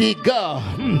mighty God.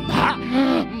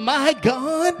 My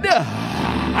God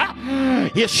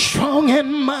is strong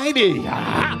and mighty.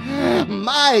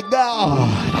 My God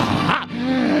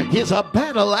is a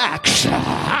battle axe.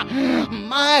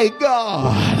 My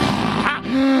God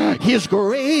is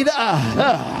greater.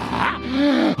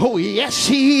 Oh yes,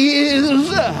 he is.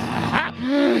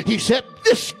 He said,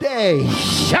 "This day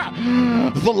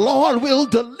the Lord will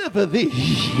deliver thee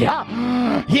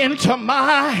into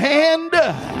my hand,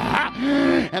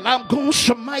 and I'm going to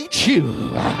smite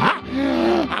you.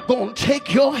 I'm going to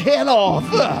take your head off."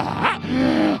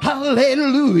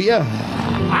 Hallelujah.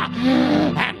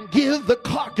 And give the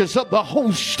carcass of the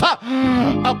host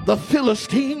of the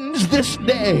Philistines this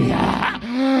day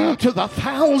to the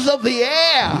fowls of the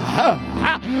air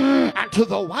and to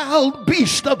the wild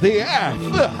beasts of the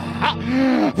earth,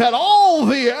 that all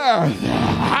the earth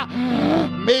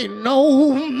may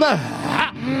know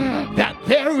that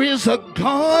there is a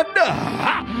God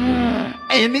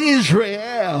in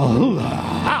Israel.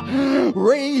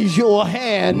 Raise your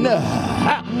hand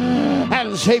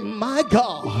and say, "My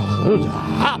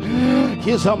God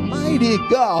is a mighty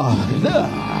God."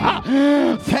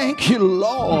 Thank you,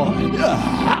 Lord.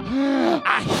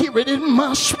 I hear it in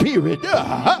my spirit,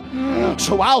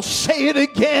 so I'll say it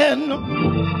again.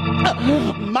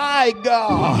 My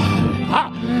God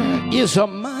is a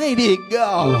mighty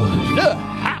God.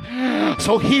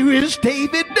 So here is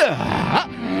David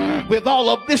with all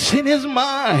of this in his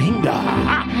mind.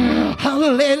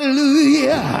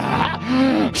 Hallelujah.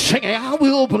 Singing, "I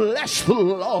will bless the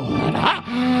Lord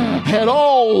at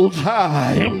all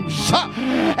times,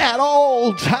 at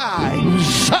all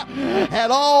times,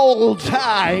 at all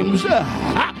times."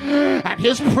 And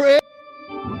his prayer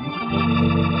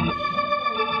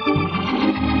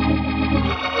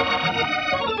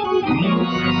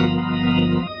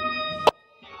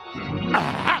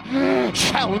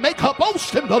shall make a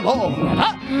boast in the Lord.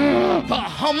 The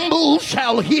humble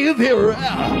shall hear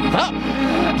thereof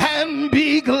and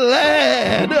be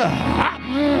glad.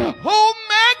 Oh,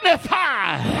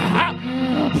 magnify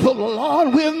the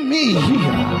Lord with me,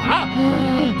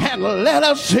 and let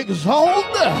us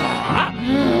exalt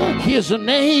his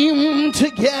name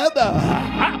together.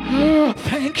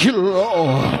 Thank you,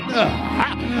 Lord.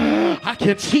 I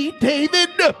can see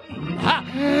David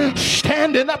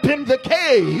standing up in the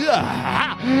cave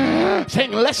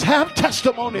saying, "Let's have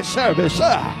testimony service.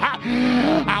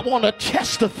 I want to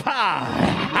testify."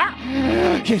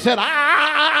 He said,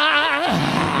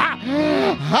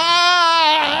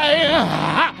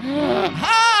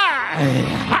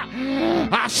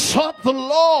 I sought the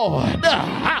Lord,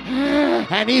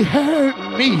 and he heard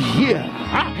me.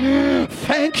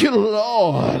 Thank you,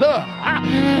 Lord.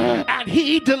 And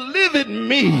he delivered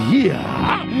me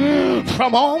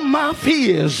from all my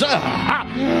fears.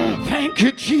 Thank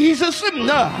you, Jesus.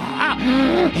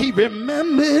 He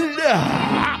remembered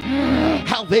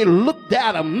how they looked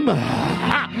at him.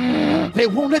 They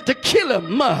wanted to kill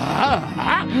him.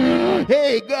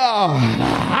 Hey, God.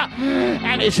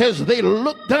 And it says they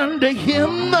looked unto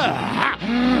him,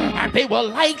 and they were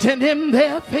lighting in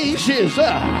their faces,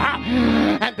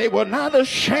 and they were not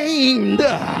ashamed.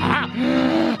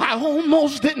 I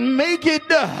almost didn't make it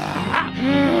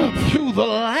through the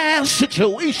last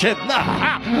situation,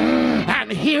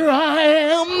 and here I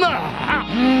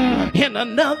am in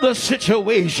another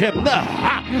situation.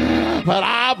 But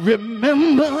I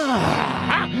remember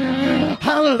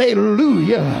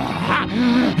hallelujah,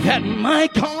 that my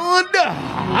God,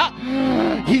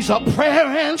 he's a prayer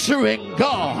answering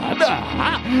God.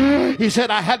 He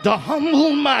said I had to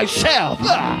humble myself.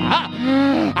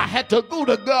 I had to go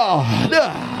to God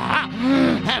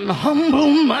and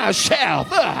humble myself.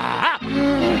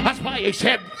 That's why he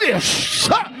said this.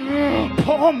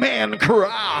 Poor man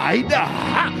cried,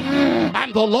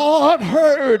 and the Lord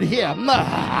heard him.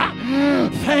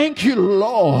 Thank you,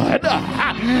 Lord.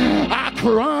 I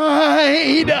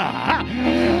cried,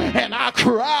 and I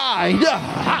cried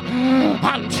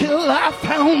until I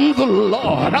found the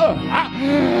Lord.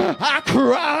 I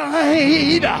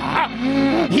cried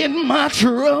in my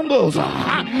troubles.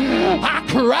 I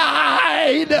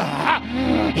cried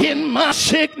in my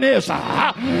sickness.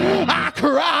 I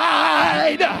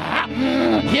cried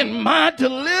in my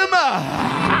dilemma,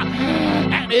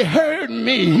 and he heard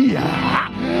me.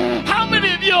 How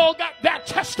many of y'all got that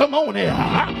testimony?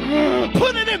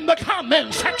 Put it in the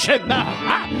comment section.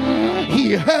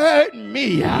 He heard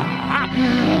me.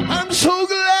 I'm so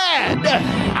glad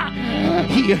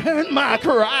he heard my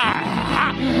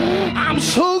cry. I'm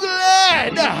so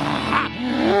glad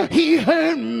he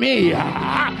heard me.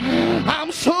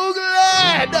 I'm so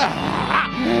glad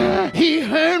he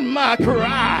heard my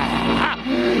cry.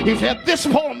 He said, this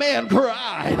poor man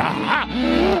cried.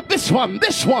 This one.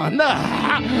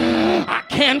 I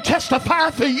can't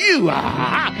testify for you.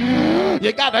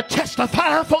 You got to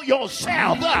testify for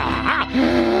yourself.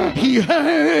 He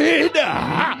heard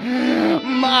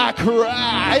my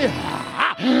cry.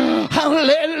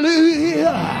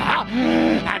 Hallelujah.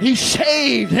 And he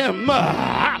saved him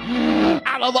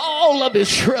out of all of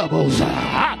his troubles.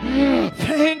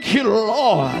 Thank you,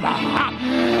 Lord.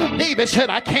 David said,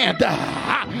 I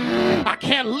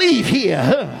can't leave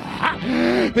here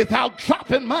without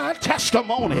dropping my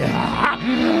testimony.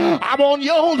 I want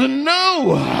y'all to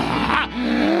know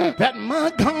that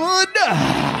my God,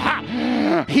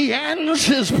 he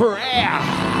answers prayer.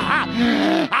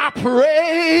 I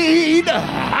prayed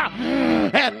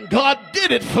and God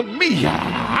did it for me.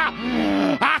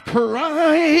 I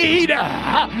cried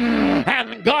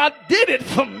and God did it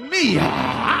for me.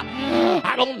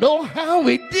 I don't know how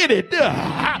he did it,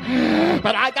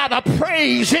 but I got a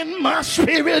praise in my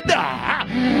spirit.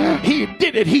 He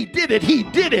did it.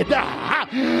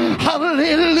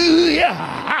 Hallelujah.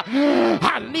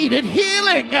 I needed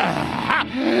healing,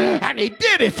 and he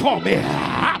did it for me.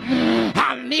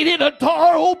 I needed a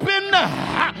door open,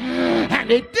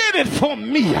 and he did it for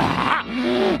me.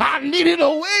 I needed a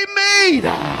way made,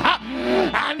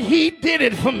 and he did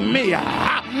it for me.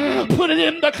 Put it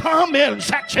in the comment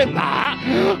section.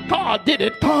 God did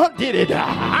it.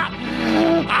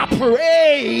 I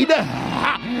prayed,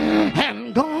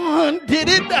 and God did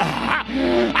it.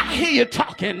 I hear you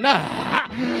talking.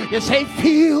 You say,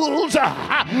 Fields,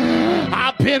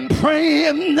 I've been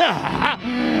praying,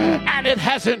 and it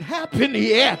hasn't happened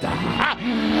yet.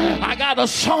 I got a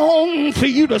song for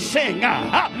you to sing.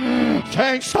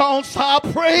 Saints, don't stop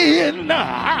praying,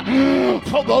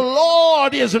 for the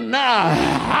Lord is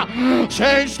nigh.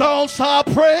 Saints, don't stop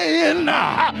praying.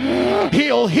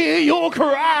 He'll hear your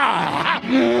cry,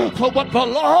 for what the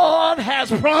Lord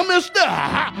has promised,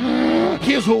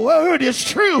 his word is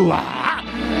true.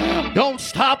 Don't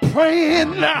stop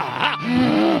praying.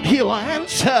 He'll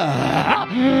answer.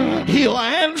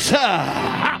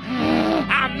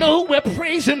 I know we're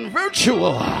praising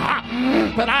virtual,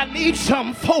 but I need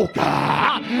some folk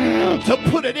to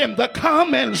put it in the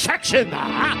comment section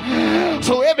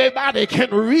so everybody can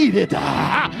read it.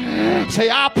 Say,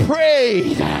 I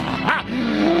prayed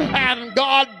and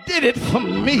God did it for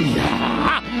me.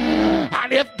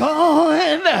 And if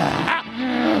God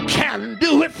can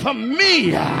do it for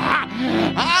me,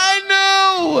 I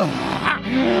know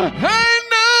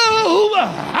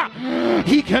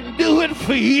he can do it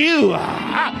for you.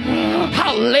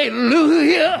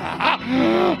 Hallelujah.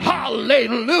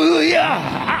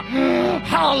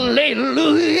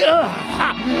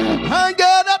 I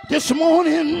got up this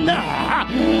morning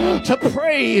to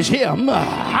praise him.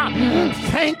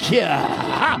 Thank you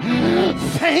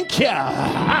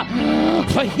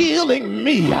for healing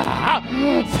me.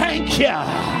 Thank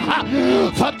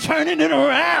you for turning it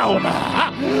around.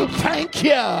 Thank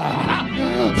you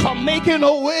for making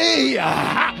a way.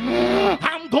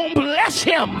 I'm gonna bless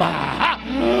him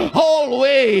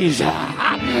always.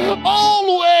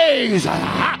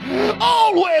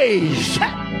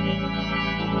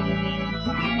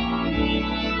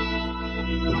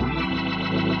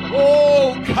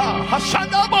 Oh God,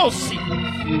 Hashanabosi.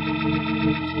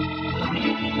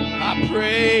 I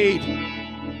prayed,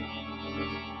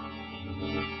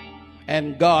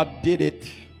 and God did it.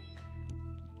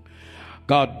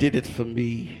 God did it for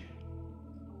me.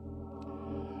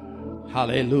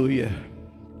 Hallelujah.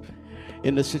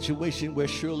 In a situation where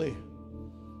surely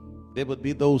there would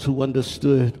be those who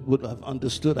would have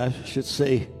understood, I should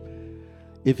say,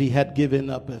 if he had given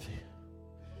up,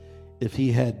 if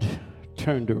he had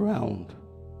turned around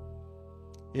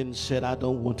and said, I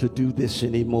don't want to do this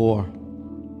anymore.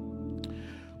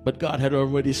 But God had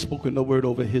already spoken the word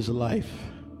over his life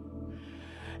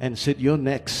and said, you're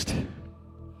next.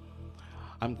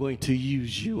 I'm going to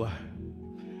use you.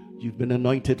 You've been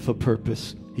anointed for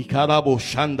purpose. And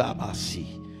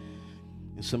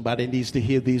somebody needs to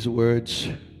hear these words.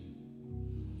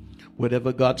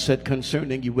 Whatever God said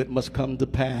concerning you, it must come to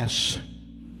pass.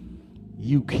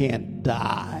 You can't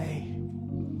die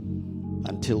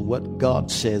until what God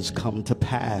says come to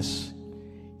pass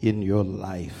in your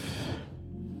life.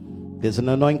 There's an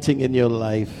anointing in your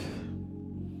life.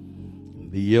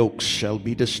 The yokes shall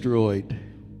be destroyed.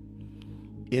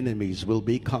 Enemies will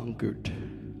be conquered.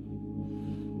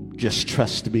 Just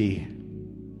trust me.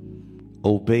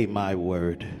 Obey my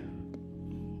word.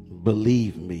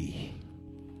 Believe me.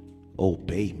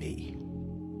 Obey me.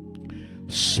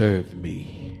 Serve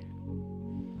me.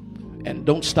 And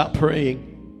don't stop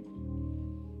praying.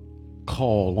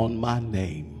 Call on my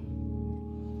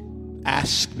name.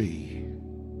 Ask me,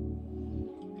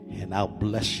 and I'll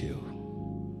bless you.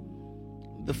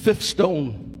 The fifth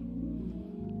stone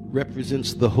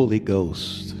represents the Holy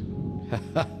Ghost.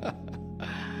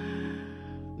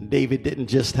 David didn't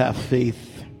just have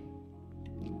faith.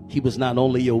 He was not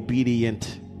only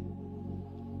obedient.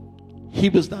 He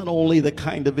was not only the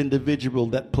kind of individual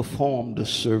that performed the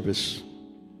service.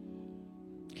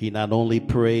 He not only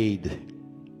prayed,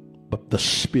 but the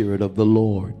Spirit of the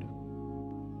Lord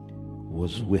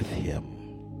was with him.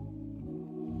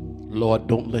 Lord,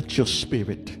 don't let your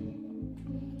Spirit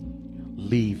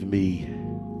leave me.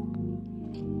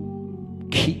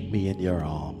 Keep me in your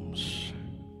arms.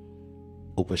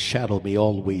 Overshadow me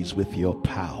always with your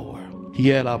power.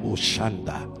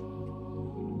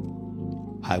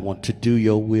 I want to do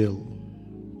your will.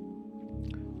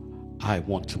 I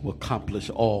want to accomplish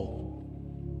all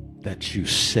that you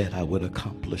said I would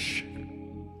accomplish.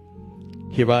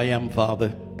 Here I am,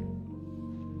 Father.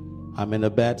 I'm in a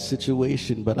bad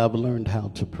situation, but I've learned how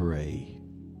to pray.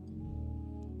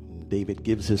 David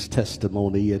gives his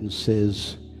testimony and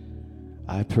says,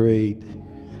 I prayed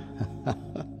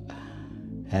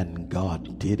and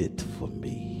God did it for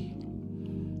me.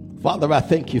 Father, I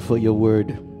thank you for your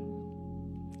word.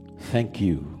 Thank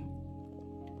you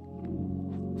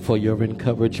for your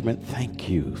encouragement. Thank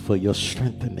you for your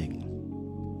strengthening.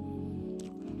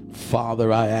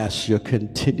 Father, I ask your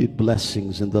continued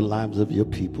blessings in the lives of your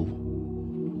people,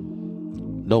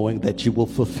 knowing that you will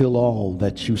fulfill all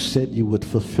that you said you would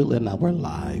fulfill in our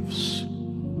lives.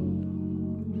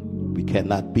 We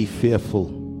cannot be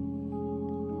fearful.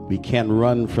 We can't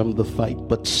run from the fight,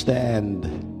 but stand.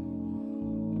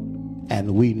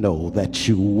 And we know that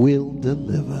you will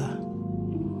deliver.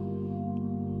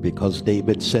 Because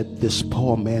David said, this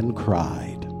poor man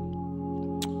cried,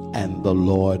 and the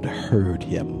Lord heard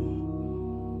him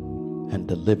and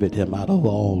delivered him out of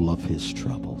all of his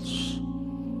troubles.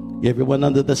 Everyone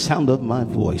under the sound of my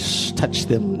voice, touch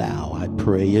them now, I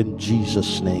pray in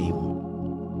Jesus' name.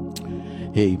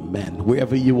 Amen.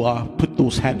 Wherever you are, put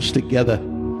those hands together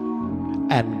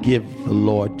and give the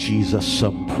Lord Jesus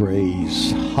some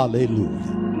praise. Hallelujah.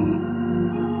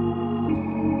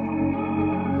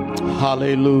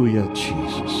 Hallelujah,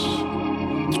 Jesus.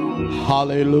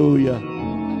 Hallelujah.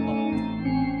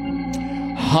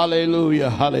 Hallelujah,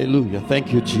 hallelujah.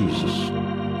 Thank you, Jesus.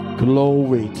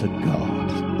 Glory to God.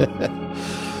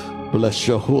 Bless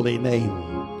your holy name.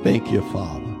 Thank you,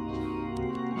 Father.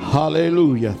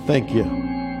 Hallelujah. Thank you.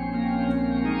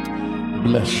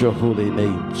 Bless your holy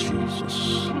name,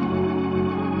 Jesus.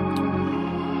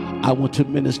 I want to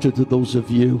minister to those of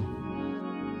you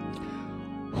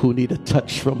who need a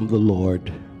touch from the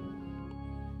Lord.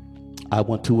 I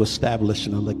want to establish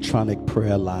an electronic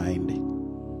prayer line.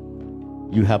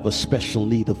 You have a special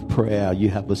need of prayer. You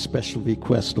have a special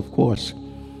request, of course.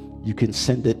 You can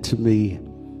send it to me,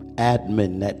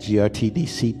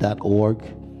 admin@grtdc.org,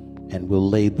 and we'll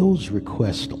lay those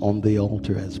requests on the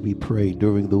altar as we pray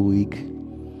during the week.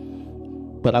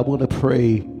 But I want to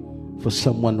pray for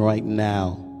someone right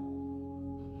now.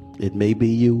 It may be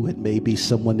you. It may be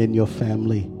someone in your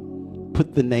family.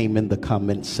 Put the name in the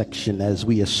comment section as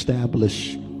we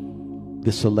establish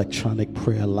this electronic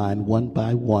prayer line one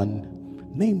by one,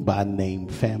 name by name,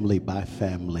 family by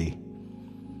family.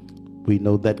 We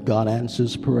know that God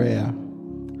answers prayer.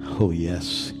 Oh,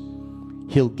 yes.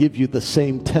 He'll give you the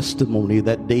same testimony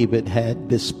that David had.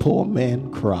 This poor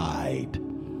man cried,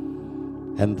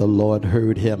 and the Lord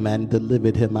heard him and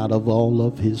delivered him out of all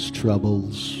of his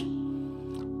troubles.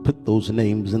 Put those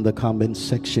names in the comment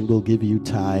section. We'll give you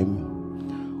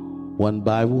time, one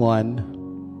by one,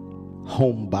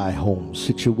 home by home,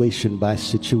 situation by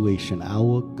situation.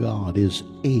 Our God is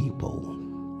able.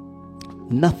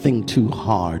 Nothing too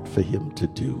hard for him to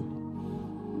do.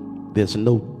 There's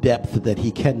no depth that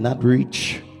he cannot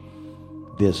reach.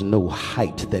 There's no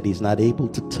height that he's not able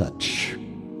to touch.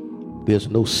 There's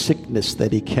no sickness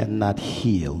that he cannot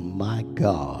heal. My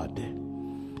God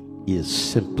is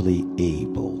simply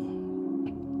able.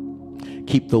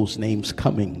 Keep those names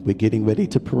coming. We're getting ready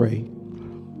to pray.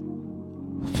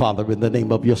 Father, in the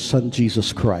name of your Son,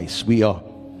 Jesus Christ, we are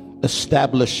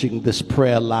establishing this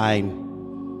prayer line.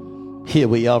 Here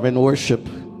we are in worship.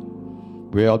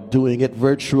 We are doing it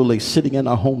virtually, sitting in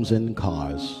our homes and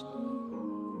cars.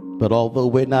 But although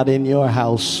we're not in your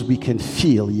house, we can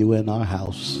feel you in our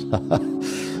house.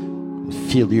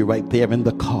 Feel you right there in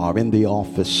the car, in the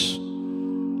office.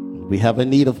 We have a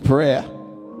need of prayer.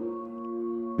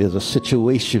 There's a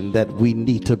situation that we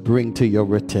need to bring to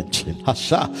your attention.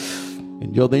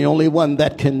 And you're the only one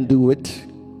that can do it.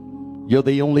 You're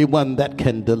the only one that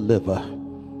can deliver.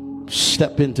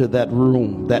 Step into that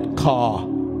room, that car.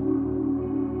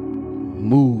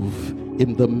 Move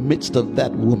in the midst of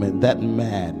that woman, that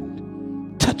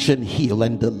man. Touch and heal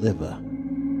and deliver.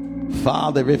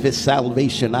 Father, if it's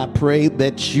salvation, I pray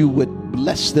that you would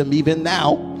bless them even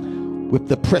now with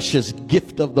the precious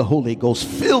gift of the Holy Ghost.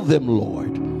 Fill them,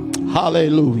 Lord.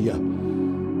 Hallelujah.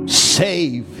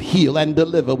 Save, heal, and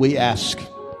deliver, we ask.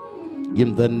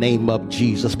 In the name of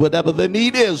Jesus. Whatever the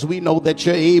need is, we know that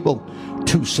you're able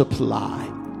to supply.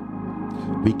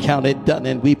 We count it done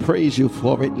and we praise you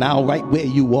for it now, right where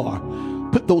you are.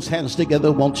 Put those hands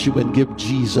together, won't you, and give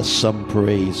Jesus some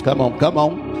praise. Come on, come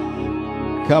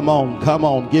on. Come on, come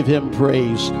on. Give him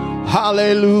praise.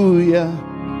 Hallelujah.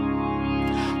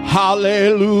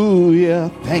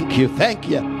 Hallelujah. Thank you, thank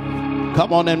you.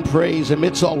 Come on and praise him.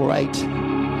 It's all right.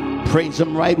 Praise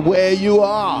him right where you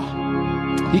are.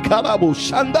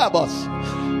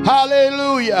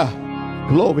 Hallelujah.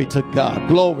 Glory to God.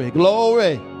 Glory,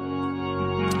 glory.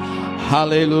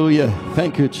 Hallelujah.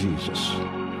 Thank you, Jesus.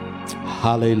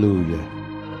 Hallelujah.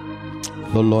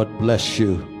 The Lord bless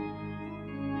you.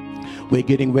 We're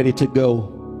getting ready to go,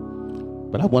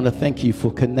 but I want to thank you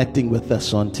for connecting with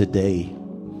us on today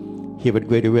here at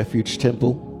Greater Refuge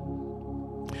Temple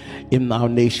in our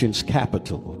nation's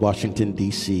capital, Washington,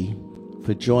 D.C.,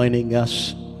 for joining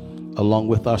us along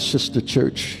with our sister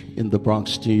church in the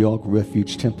Bronx, New York,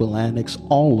 Refuge Temple Annex.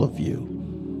 All of you,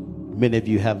 many of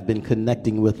you have been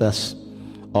connecting with us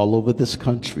all over this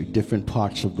country, different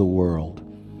parts of the world.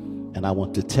 And I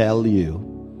want to tell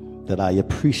you that I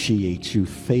appreciate you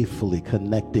faithfully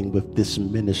connecting with this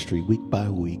ministry week by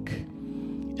week.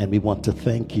 And we want to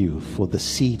thank you for the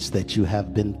seeds that you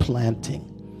have been planting.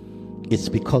 It's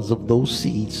because of those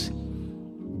seeds,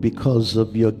 because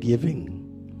of your giving,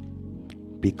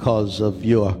 because of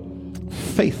your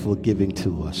faithful giving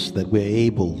to us, that we're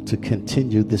able to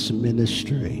continue this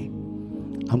ministry.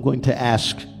 I'm going to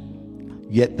ask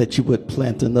yet that you would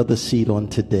plant another seed on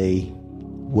today,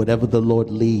 whatever the Lord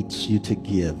leads you to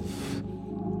give.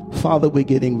 Father, we're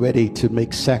getting ready to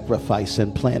make sacrifice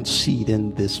and plant seed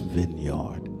in this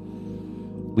vineyard.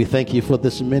 We thank you for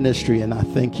this ministry, and I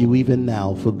thank you even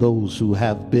now for those who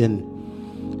have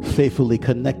been faithfully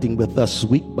connecting with us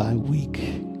week by week.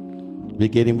 We're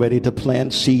getting ready to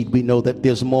plant seed. We know that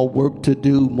there's more work to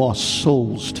do, more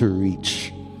souls to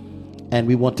reach, and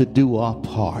we want to do our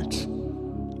part,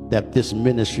 that this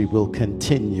ministry will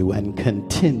continue and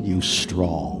continue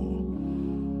strong.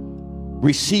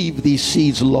 Receive these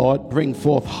seeds, Lord. Bring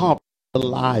forth harvest in the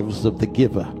lives of the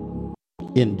giver.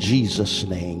 In Jesus'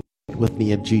 name. With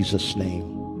me in Jesus'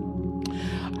 name.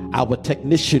 Our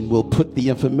technician will put the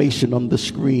information on the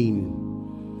screen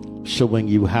showing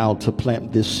you how to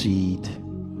plant this seed.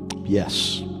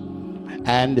 Yes.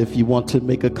 And if you want to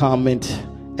make a comment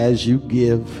as you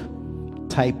give,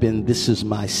 type in, "This is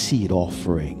my seed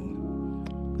offering."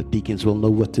 The deacons will know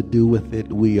what to do with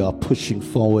it. We are pushing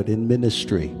forward in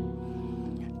ministry,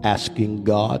 asking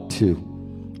God to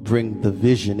bring the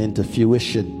vision into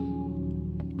fruition,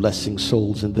 blessing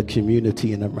souls in the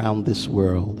community and around this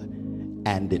world.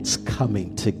 And it's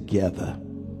coming together.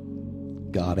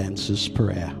 God answers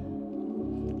prayer.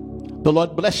 The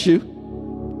Lord bless you.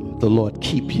 The Lord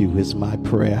keep you is my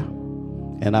prayer.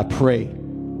 And I pray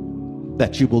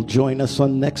that you will join us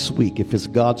on next week. If it's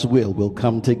God's will, we'll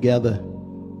come together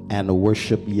and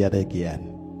worship yet again.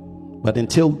 But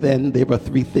until then, there are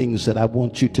three things that I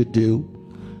want you to do.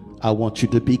 I want you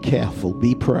to be careful,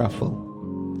 be prayerful,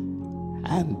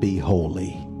 and be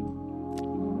holy.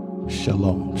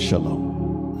 Shalom, shalom.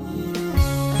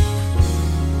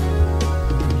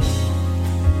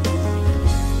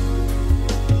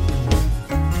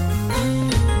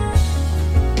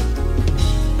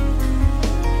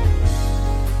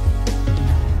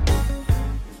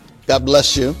 God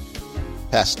bless you.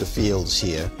 Pastor Fields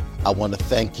here. I want to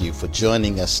thank you for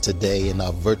joining us today in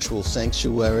our virtual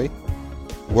sanctuary,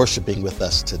 worshiping with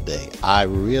us today. I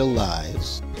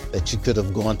realize that you could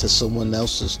have gone to someone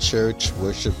else's church,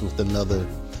 worshiped with another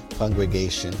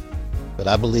congregation, but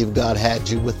I believe God had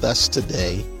you with us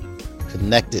today,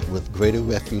 connected with Greater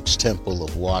Refuge Temple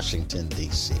of Washington,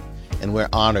 D.C. And we're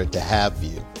honored to have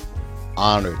you,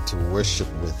 honored to worship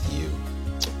with you.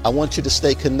 I want you to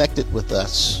stay connected with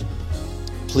us.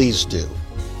 Please do.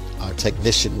 Our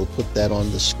technician will put that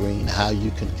on the screen, how you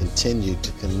can continue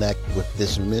to connect with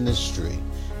this ministry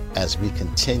as we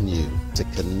continue to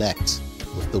connect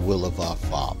with the will of our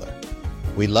Father.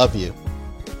 We love you.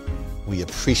 We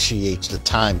appreciate the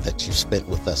time that you spent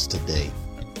with us today.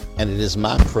 And it is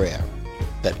my prayer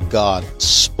that God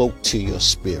spoke to your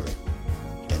spirit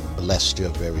and blessed your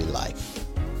very life.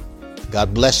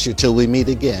 God bless you till we meet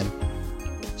again.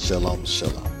 Shalom,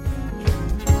 shalom.